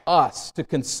call us to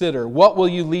consider, what will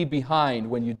you leave behind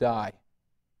when you die?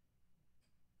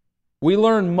 We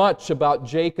learn much about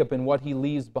Jacob and what he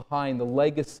leaves behind, the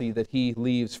legacy that he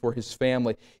leaves for his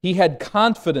family. He had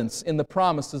confidence in the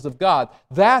promises of God.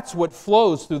 That's what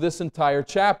flows through this entire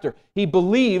chapter. He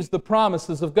believes the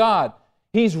promises of God.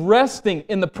 He's resting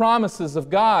in the promises of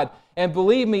God. And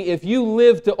believe me, if you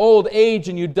live to old age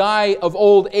and you die of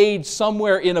old age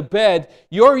somewhere in a bed,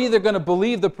 you're either going to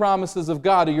believe the promises of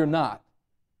God or you're not.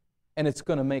 And it's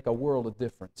going to make a world of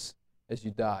difference as you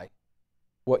die,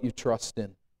 what you trust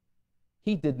in.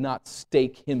 He did not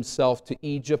stake himself to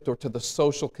Egypt or to the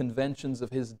social conventions of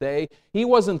his day. He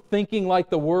wasn't thinking like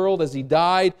the world as he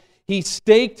died. He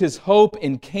staked his hope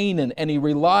in Canaan, and he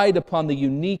relied upon the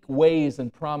unique ways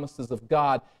and promises of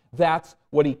God. That's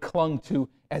what he clung to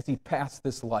as he passed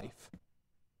this life.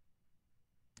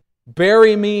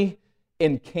 Bury me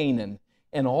in Canaan.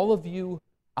 And all of you,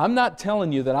 I'm not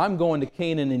telling you that I'm going to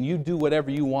Canaan and you do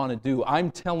whatever you want to do. I'm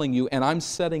telling you, and I'm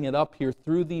setting it up here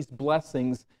through these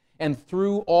blessings and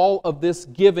through all of this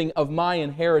giving of my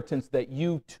inheritance, that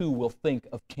you too will think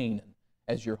of Canaan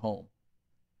as your home.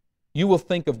 You will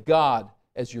think of God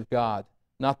as your God,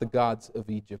 not the gods of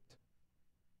Egypt.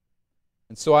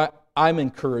 And so I'm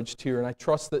encouraged here, and I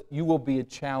trust that you will be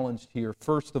challenged here.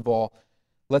 First of all,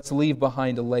 let's leave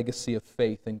behind a legacy of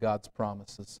faith in God's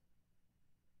promises.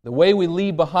 The way we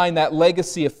leave behind that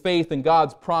legacy of faith in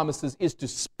God's promises is to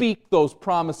speak those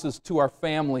promises to our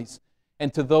families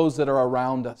and to those that are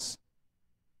around us.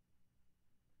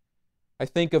 I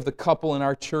think of the couple in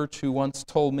our church who once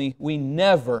told me, we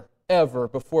never, ever,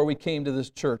 before we came to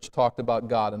this church, talked about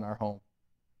God in our home.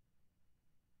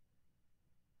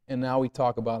 And now we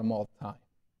talk about Him all the time.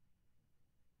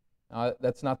 Now,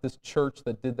 that's not this church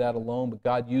that did that alone, but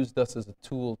God used us as a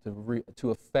tool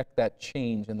to affect that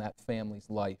change in that family's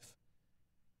life.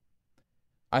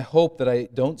 I hope that I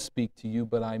don't speak to you,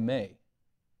 but I may.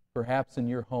 Perhaps in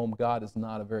your home, God is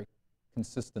not a very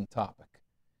consistent topic.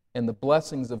 And the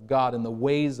blessings of God and the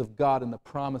ways of God and the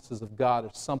promises of God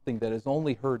are something that is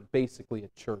only heard basically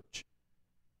at church.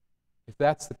 If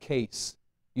that's the case,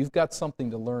 you've got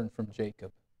something to learn from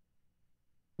Jacob.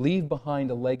 Leave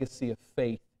behind a legacy of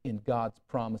faith in God's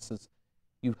promises.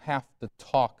 You have to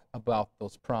talk about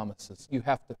those promises. You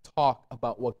have to talk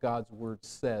about what God's Word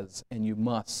says, and you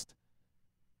must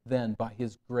then, by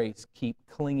His grace, keep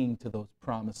clinging to those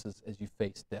promises as you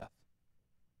face death.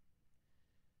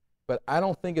 But I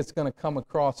don't think it's going to come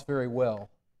across very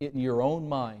well in your own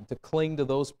mind to cling to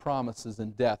those promises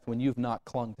in death when you've not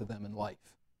clung to them in life.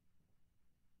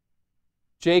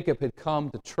 Jacob had come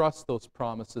to trust those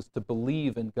promises, to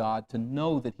believe in God, to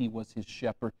know that He was his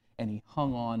shepherd, and he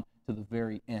hung on to the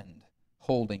very end,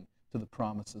 holding to the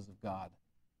promises of God.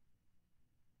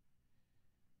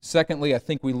 Secondly, I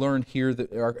think we learn here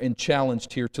that are and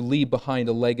challenged here to leave behind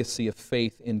a legacy of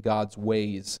faith in God's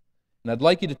ways. And I'd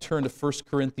like you to turn to 1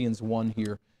 Corinthians 1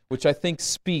 here, which I think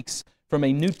speaks from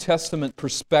a New Testament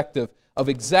perspective of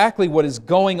exactly what is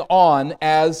going on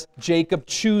as Jacob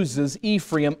chooses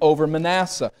Ephraim over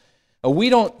Manasseh. We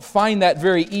don't find that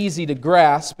very easy to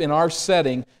grasp in our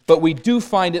setting, but we do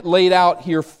find it laid out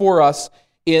here for us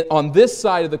on this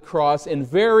side of the cross in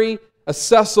very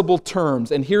accessible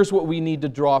terms. And here's what we need to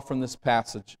draw from this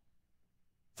passage.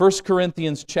 1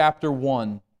 Corinthians chapter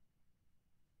 1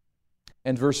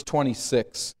 and verse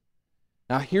 26.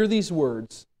 Now hear these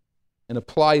words and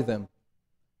apply them.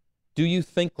 Do you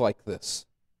think like this?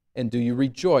 And do you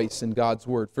rejoice in God's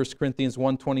word? 1 Corinthians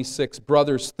 1:26,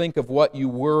 brothers, think of what you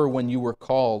were when you were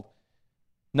called.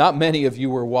 Not many of you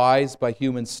were wise by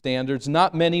human standards.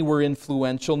 Not many were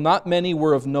influential. Not many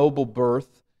were of noble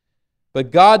birth.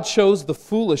 But God chose the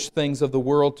foolish things of the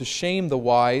world to shame the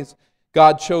wise.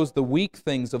 God chose the weak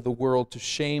things of the world to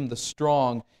shame the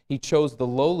strong. He chose the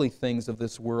lowly things of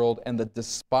this world and the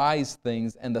despised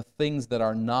things and the things that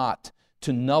are not,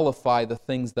 to nullify the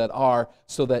things that are,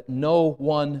 so that no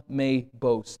one may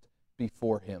boast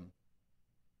before Him.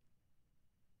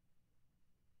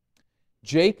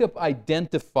 Jacob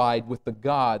identified with the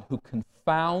God who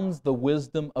confounds the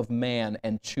wisdom of man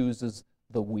and chooses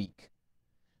the weak.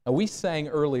 Now, we sang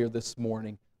earlier this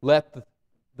morning, let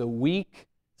the weak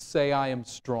say I am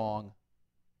strong.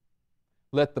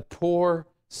 Let the poor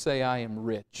say I am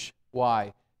rich.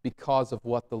 Why? Because of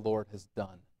what the Lord has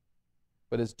done.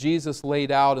 But as Jesus laid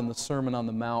out in the Sermon on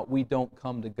the Mount, we don't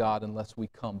come to God unless we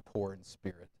come poor in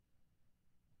spirit.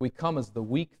 We come as the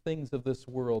weak things of this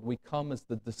world. We come as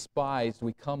the despised.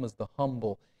 We come as the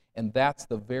humble. And that's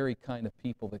the very kind of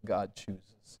people that God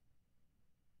chooses.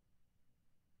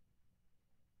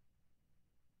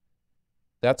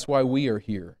 That's why we are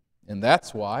here. And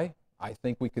that's why I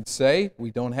think we could say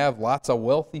we don't have lots of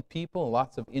wealthy people,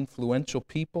 lots of influential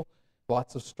people,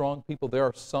 lots of strong people. There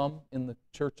are some in the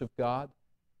church of God.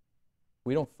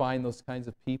 We don't find those kinds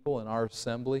of people in our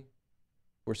assembly.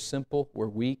 We're simple, we're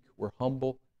weak, we're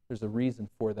humble. There's a reason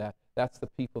for that. That's the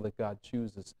people that God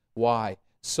chooses. Why?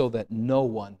 So that no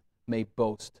one may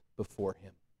boast before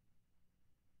Him.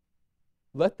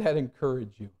 Let that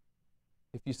encourage you.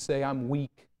 If you say, I'm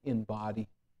weak in body,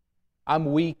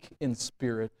 I'm weak in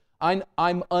spirit, I'm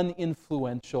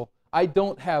uninfluential, I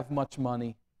don't have much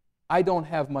money, I don't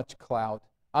have much clout,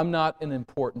 I'm not an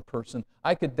important person,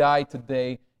 I could die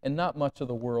today and not much of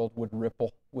the world would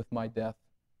ripple with my death.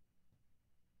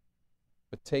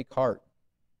 But take heart.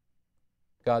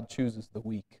 God chooses the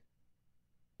weak.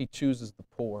 He chooses the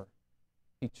poor.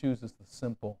 He chooses the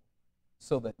simple,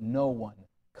 so that no one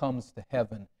comes to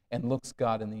heaven and looks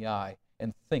God in the eye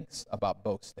and thinks about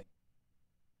boasting.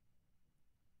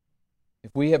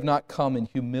 If we have not come in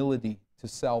humility to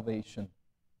salvation,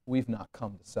 we've not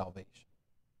come to salvation.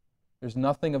 There's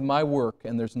nothing of my work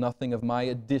and there's nothing of my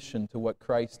addition to what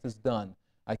Christ has done.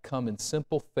 I come in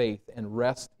simple faith and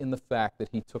rest in the fact that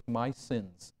He took my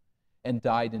sins and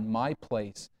died in my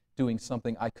place, doing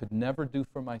something I could never do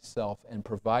for myself, and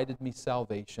provided me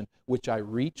salvation, which I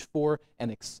reach for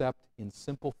and accept in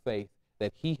simple faith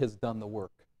that He has done the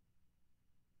work.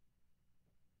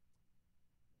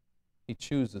 He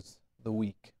chooses the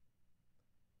weak.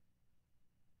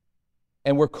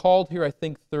 And we're called here, I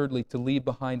think, thirdly, to leave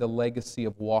behind a legacy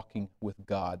of walking with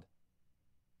God.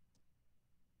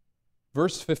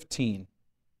 Verse 15.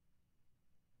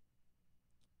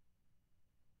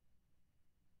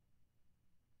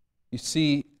 You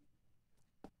see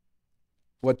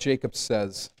what Jacob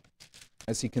says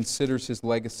as he considers his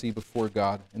legacy before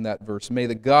God in that verse. May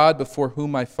the God before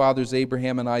whom my fathers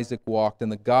Abraham and Isaac walked,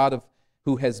 and the God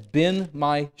who has been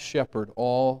my shepherd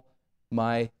all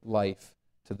my life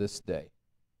to this day,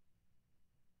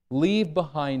 leave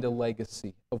behind a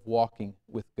legacy of walking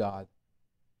with God.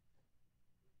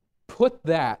 Put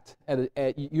that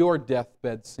at your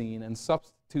deathbed scene and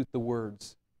substitute the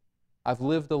words, I've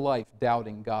lived a life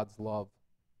doubting God's love.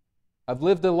 I've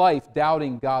lived a life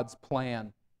doubting God's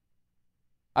plan.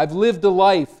 I've lived a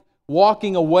life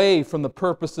walking away from the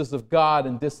purposes of God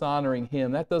and dishonoring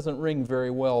Him. That doesn't ring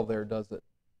very well there, does it?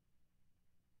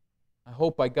 I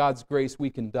hope by God's grace we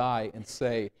can die and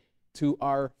say to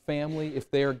our family, if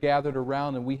they are gathered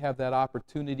around and we have that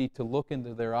opportunity to look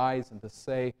into their eyes and to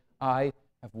say, I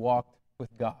have walked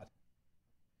with God.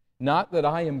 Not that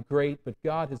I am great, but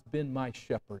God has been my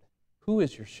shepherd. Who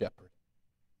is your shepherd?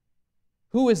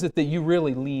 Who is it that you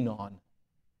really lean on?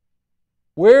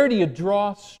 Where do you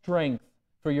draw strength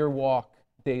for your walk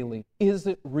daily? Is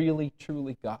it really,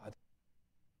 truly God?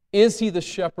 Is He the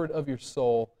shepherd of your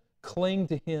soul? Cling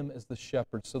to Him as the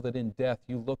shepherd so that in death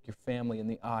you look your family in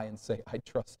the eye and say, I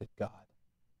trusted God.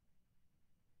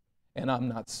 And I'm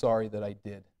not sorry that I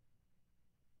did.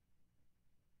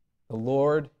 The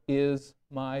Lord is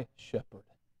my shepherd.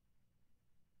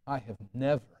 I have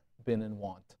never been in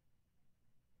want.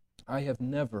 I have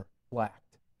never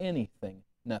lacked anything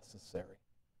necessary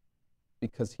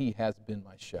because He has been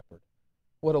my shepherd.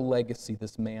 What a legacy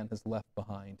this man has left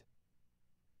behind.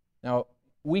 Now,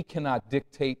 we cannot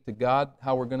dictate to God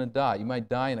how we're going to die. You might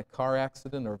die in a car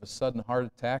accident or of a sudden heart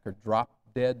attack or drop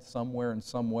dead somewhere in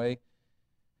some way.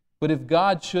 But if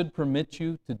God should permit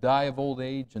you to die of old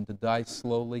age and to die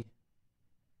slowly,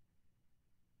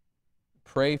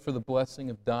 pray for the blessing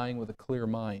of dying with a clear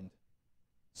mind,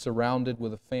 surrounded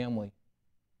with a family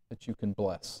that you can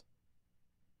bless.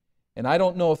 And I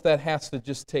don't know if that has to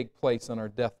just take place on our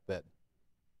deathbed.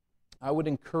 I would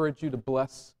encourage you to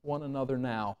bless one another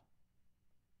now.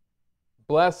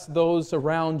 Bless those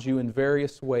around you in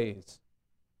various ways.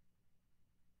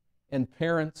 And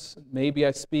parents, maybe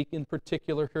I speak in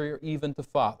particular here even to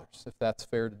fathers, if that's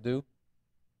fair to do.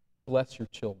 Bless your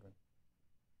children.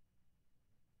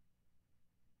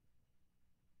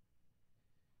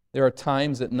 There are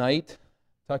times at night,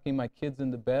 tucking my kids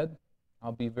into bed,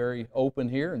 I'll be very open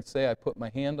here and say I put my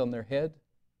hand on their head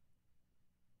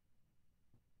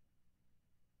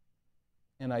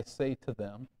and I say to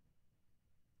them,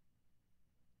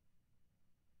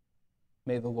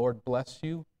 may the Lord bless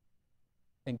you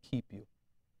and keep you.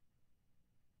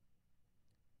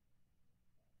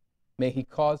 May He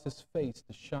cause His face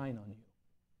to shine on you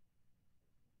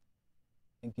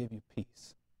and give you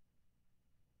peace.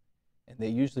 And they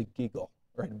usually giggle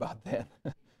right about that.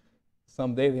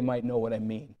 Someday they might know what I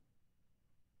mean.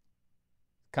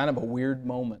 Kind of a weird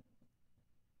moment.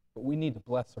 But we need to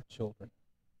bless our children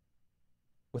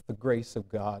with the grace of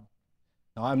God.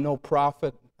 Now, I'm no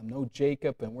prophet, I'm no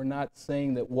Jacob, and we're not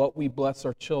saying that what we bless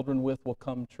our children with will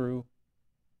come true.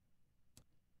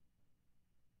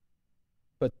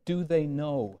 But do they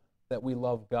know that we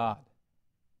love God?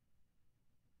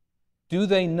 Do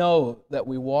they know that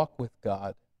we walk with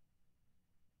God?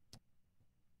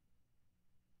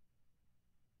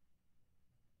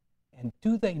 And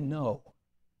do they know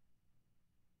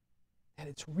that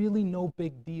it's really no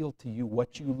big deal to you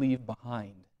what you leave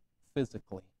behind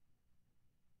physically,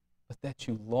 but that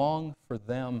you long for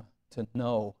them to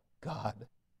know God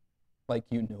like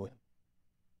you knew Him?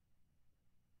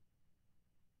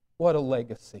 What a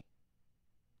legacy.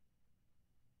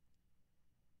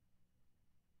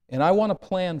 And I want to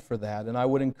plan for that, and I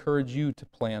would encourage you to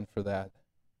plan for that.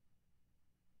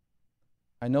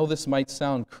 I know this might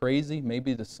sound crazy,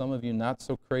 maybe to some of you not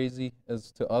so crazy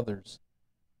as to others,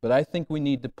 but I think we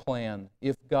need to plan,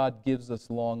 if God gives us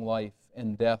long life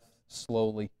and death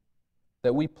slowly,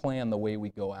 that we plan the way we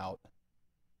go out.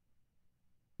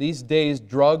 These days,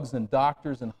 drugs and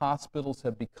doctors and hospitals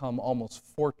have become almost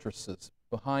fortresses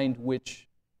behind which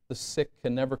the sick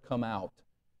can never come out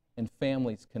and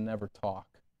families can never talk.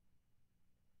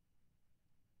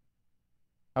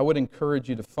 I would encourage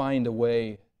you to find a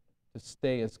way to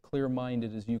stay as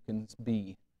clear-minded as you can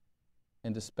be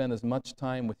and to spend as much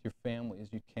time with your family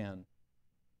as you can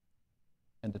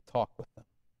and to talk with them,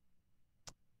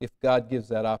 if God gives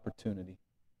that opportunity.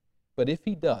 But if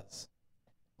He does,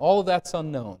 all of that's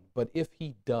unknown, but if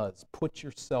He does, put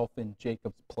yourself in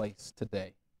Jacob's place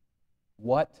today.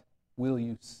 What will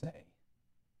you say?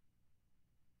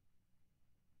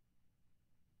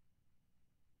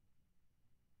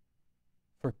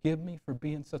 Forgive me for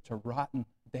being such a rotten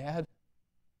dad.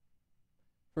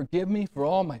 Forgive me for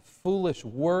all my foolish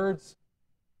words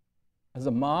as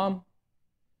a mom.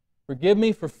 Forgive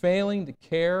me for failing to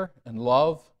care and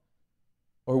love.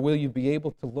 Or will you be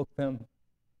able to look them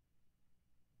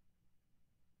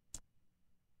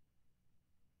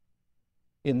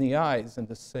in the eyes and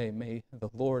to say, may the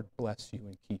Lord bless you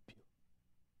and keep you.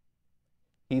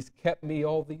 He's kept me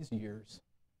all these years.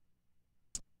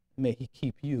 May He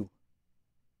keep you.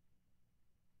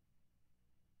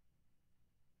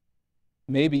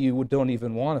 Maybe you don't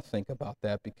even want to think about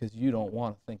that because you don't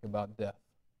want to think about death.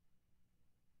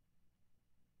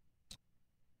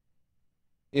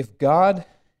 If God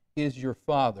is your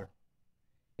Father,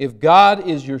 if God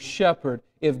is your shepherd,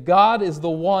 if God is the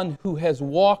one who has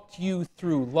walked you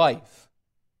through life,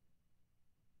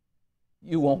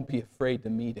 you won't be afraid to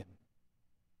meet Him.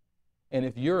 And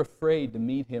if you're afraid to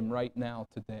meet Him right now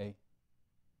today,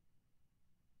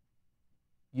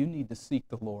 you need to seek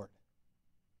the Lord.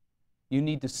 You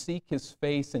need to seek His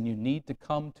face, and you need to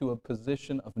come to a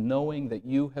position of knowing that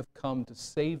you have come to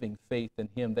saving faith in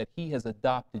Him, that He has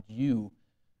adopted you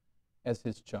as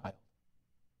His child.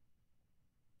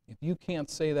 If you can't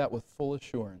say that with full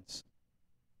assurance,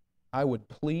 I would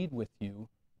plead with you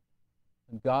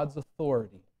in God's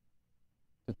authority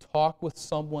to talk with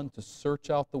someone, to search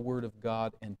out the Word of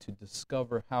God, and to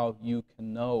discover how you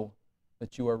can know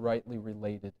that you are rightly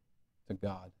related to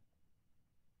God.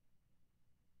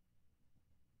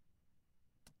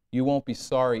 You won't be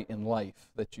sorry in life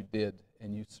that you did,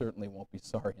 and you certainly won't be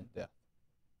sorry in death.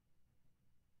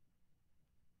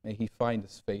 May He find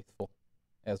us faithful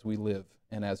as we live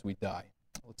and as we die.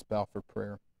 Let's bow for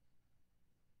prayer.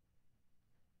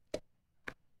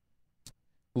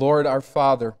 Lord, our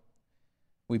Father,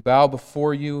 we bow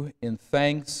before you in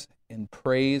thanks and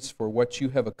praise for what you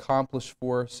have accomplished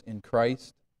for us in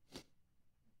Christ.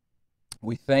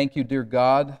 We thank you, dear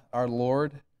God, our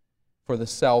Lord, for the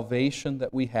salvation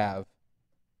that we have.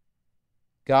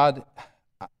 God,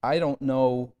 I don't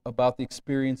know about the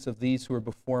experience of these who are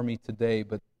before me today,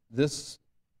 but this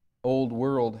old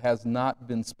world has not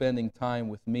been spending time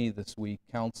with me this week,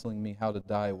 counseling me how to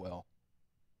die well.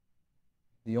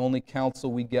 The only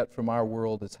counsel we get from our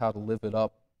world is how to live it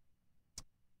up,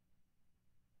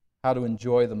 how to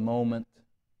enjoy the moment,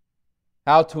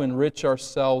 how to enrich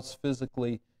ourselves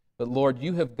physically. But Lord,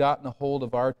 you have gotten a hold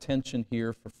of our attention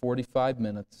here for 45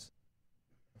 minutes,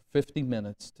 50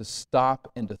 minutes, to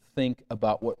stop and to think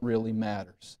about what really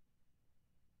matters,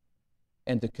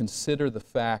 and to consider the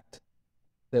fact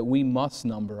that we must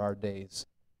number our days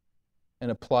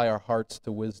and apply our hearts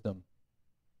to wisdom,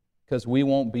 because we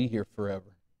won't be here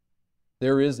forever.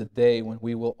 There is a day when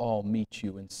we will all meet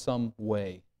you in some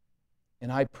way.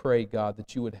 And I pray, God,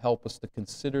 that you would help us to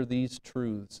consider these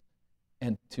truths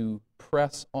and to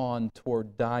press on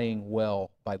toward dying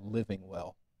well by living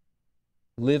well.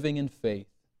 Living in faith,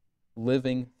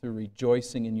 living through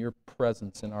rejoicing in your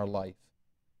presence in our life.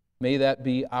 May that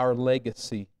be our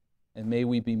legacy, and may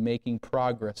we be making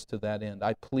progress to that end.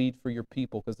 I plead for your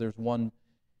people, because there's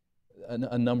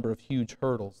a number of huge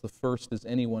hurdles. The first is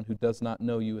anyone who does not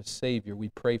know you as Savior. We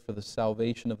pray for the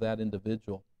salvation of that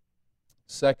individual.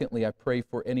 Secondly, I pray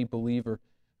for any believer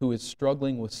who is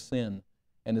struggling with sin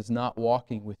and is not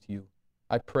walking with you.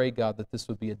 I pray, God, that this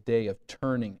would be a day of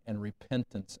turning and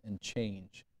repentance and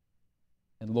change.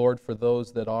 And Lord, for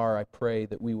those that are, I pray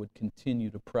that we would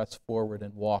continue to press forward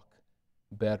and walk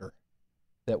better,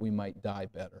 that we might die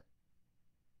better.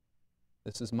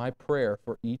 This is my prayer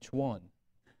for each one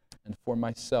and for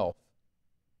myself.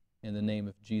 In the name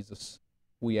of Jesus,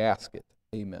 we ask it.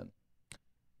 Amen.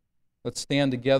 Let's stand together.